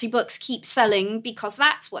these Nazi books keep selling because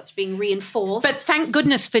that's what's being reinforced. But thank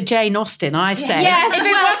goodness for Jane Austen, I say. Yes, if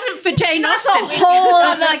it wasn't for Jane Austen, that's a whole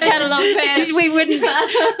other kettle of fish. We wouldn't.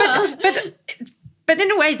 But in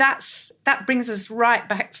a way, that brings us right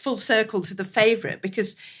back full circle to the favourite,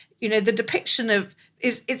 because the depiction of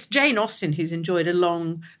it's Jane Austen who's enjoyed a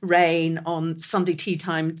long reign on Sunday tea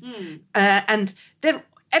time, and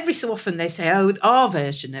every so often they say, "Oh, our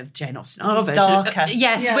version of Jane Austen, our version, darker."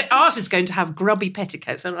 Yes, but ours is going to have grubby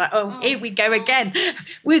petticoats." And I'm like, "Oh, here we go again.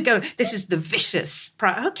 This is the vicious."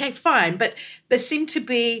 Okay, fine, but there seemed to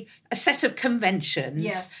be a set of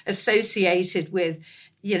conventions associated with,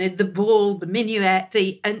 the ball, the minuet,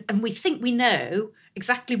 and we think we know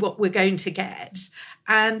exactly what we're going to get,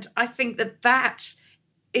 and I think that.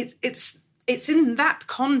 It's in that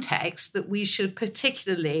context that we should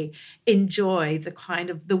particularly enjoy the kind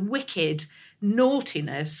of the wicked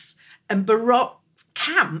naughtiness and baroque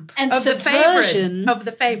camp and of subversion of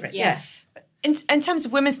the favourite. Yes. In terms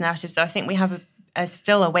of women's narratives, though, I think we have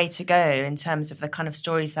still a way to go in terms of the kind of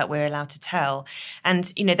stories that we're allowed to tell. And,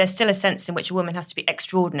 there's still a sense in which a woman has to be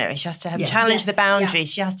extraordinary. She has to have challenged the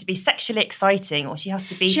boundaries. She has to be sexually exciting, or she has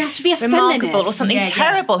to be a remarkable, feminist. or something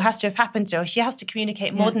terrible has to have happened to her. She has to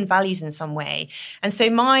communicate modern values in some way. And so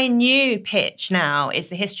my new pitch now is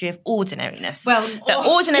the history of ordinariness.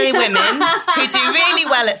 Ordinary women who do really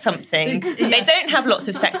well at something. They don't have lots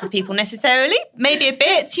of sex with people necessarily. Maybe a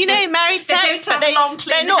bit, married sex, but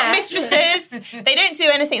they're not mistresses. They don't do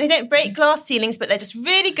anything. They don't break glass ceilings, but they're just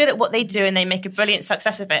really good at what they do, and they make a brilliant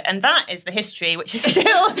success of it. And that is the history which is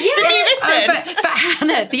still to be written. But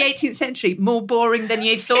Hannah, the 18th century, more boring than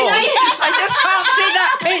you thought. I just can't see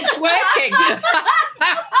that pitch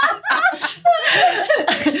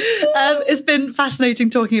working. It's been fascinating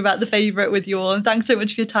talking about The Favourite with you all, and thanks so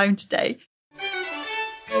much for your time today.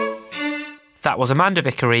 That was Amanda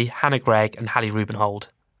Vickery, Hannah Gregg and Hallie Rubenhold.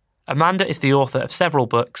 Amanda is the author of several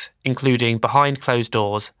books, including Behind Closed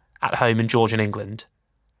Doors, At Home in Georgian England.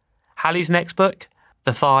 Hallie's next book,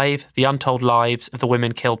 The Five, The Untold Lives of the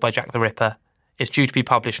Women Killed by Jack the Ripper, is due to be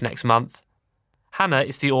published next month. Hannah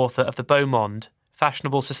is the author of The Beau Monde,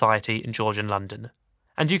 Fashionable Society in Georgian London.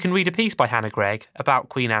 And you can read a piece by Hannah Gregg about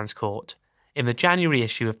Queen Anne's court in the January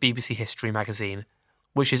issue of BBC History magazine,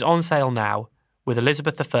 which is on sale now, with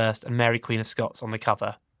Elizabeth I and Mary Queen of Scots on the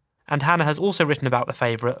cover. And Hannah has also written about The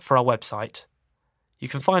Favourite for our website. You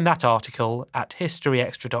can find that article at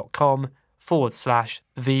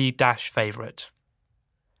historyextra.com/the-favourite.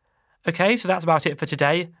 OK, so that's about it for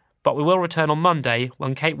today, but we will return on Monday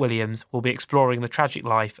when Kate Williams will be exploring the tragic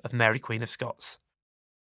life of Mary Queen of Scots.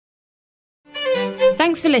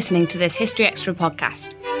 Thanks for listening to this History Extra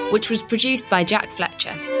podcast, which was produced by Jack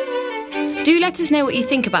Fletcher. Do let us know what you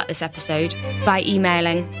think about this episode by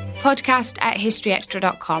emailing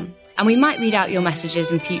podcast@historyextra.com, and we might read out your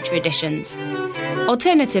messages in future editions.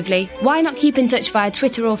 Alternatively, why not keep in touch via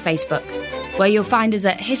Twitter or Facebook, where you'll find us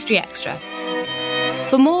at History Extra.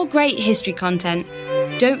 For more great history content,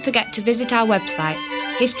 don't forget to visit our website,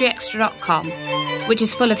 historyextra.com, which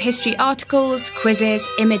is full of history articles, quizzes,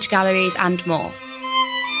 image galleries and more.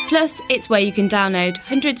 Plus, it's where you can download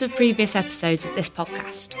hundreds of previous episodes of this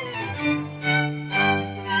podcast.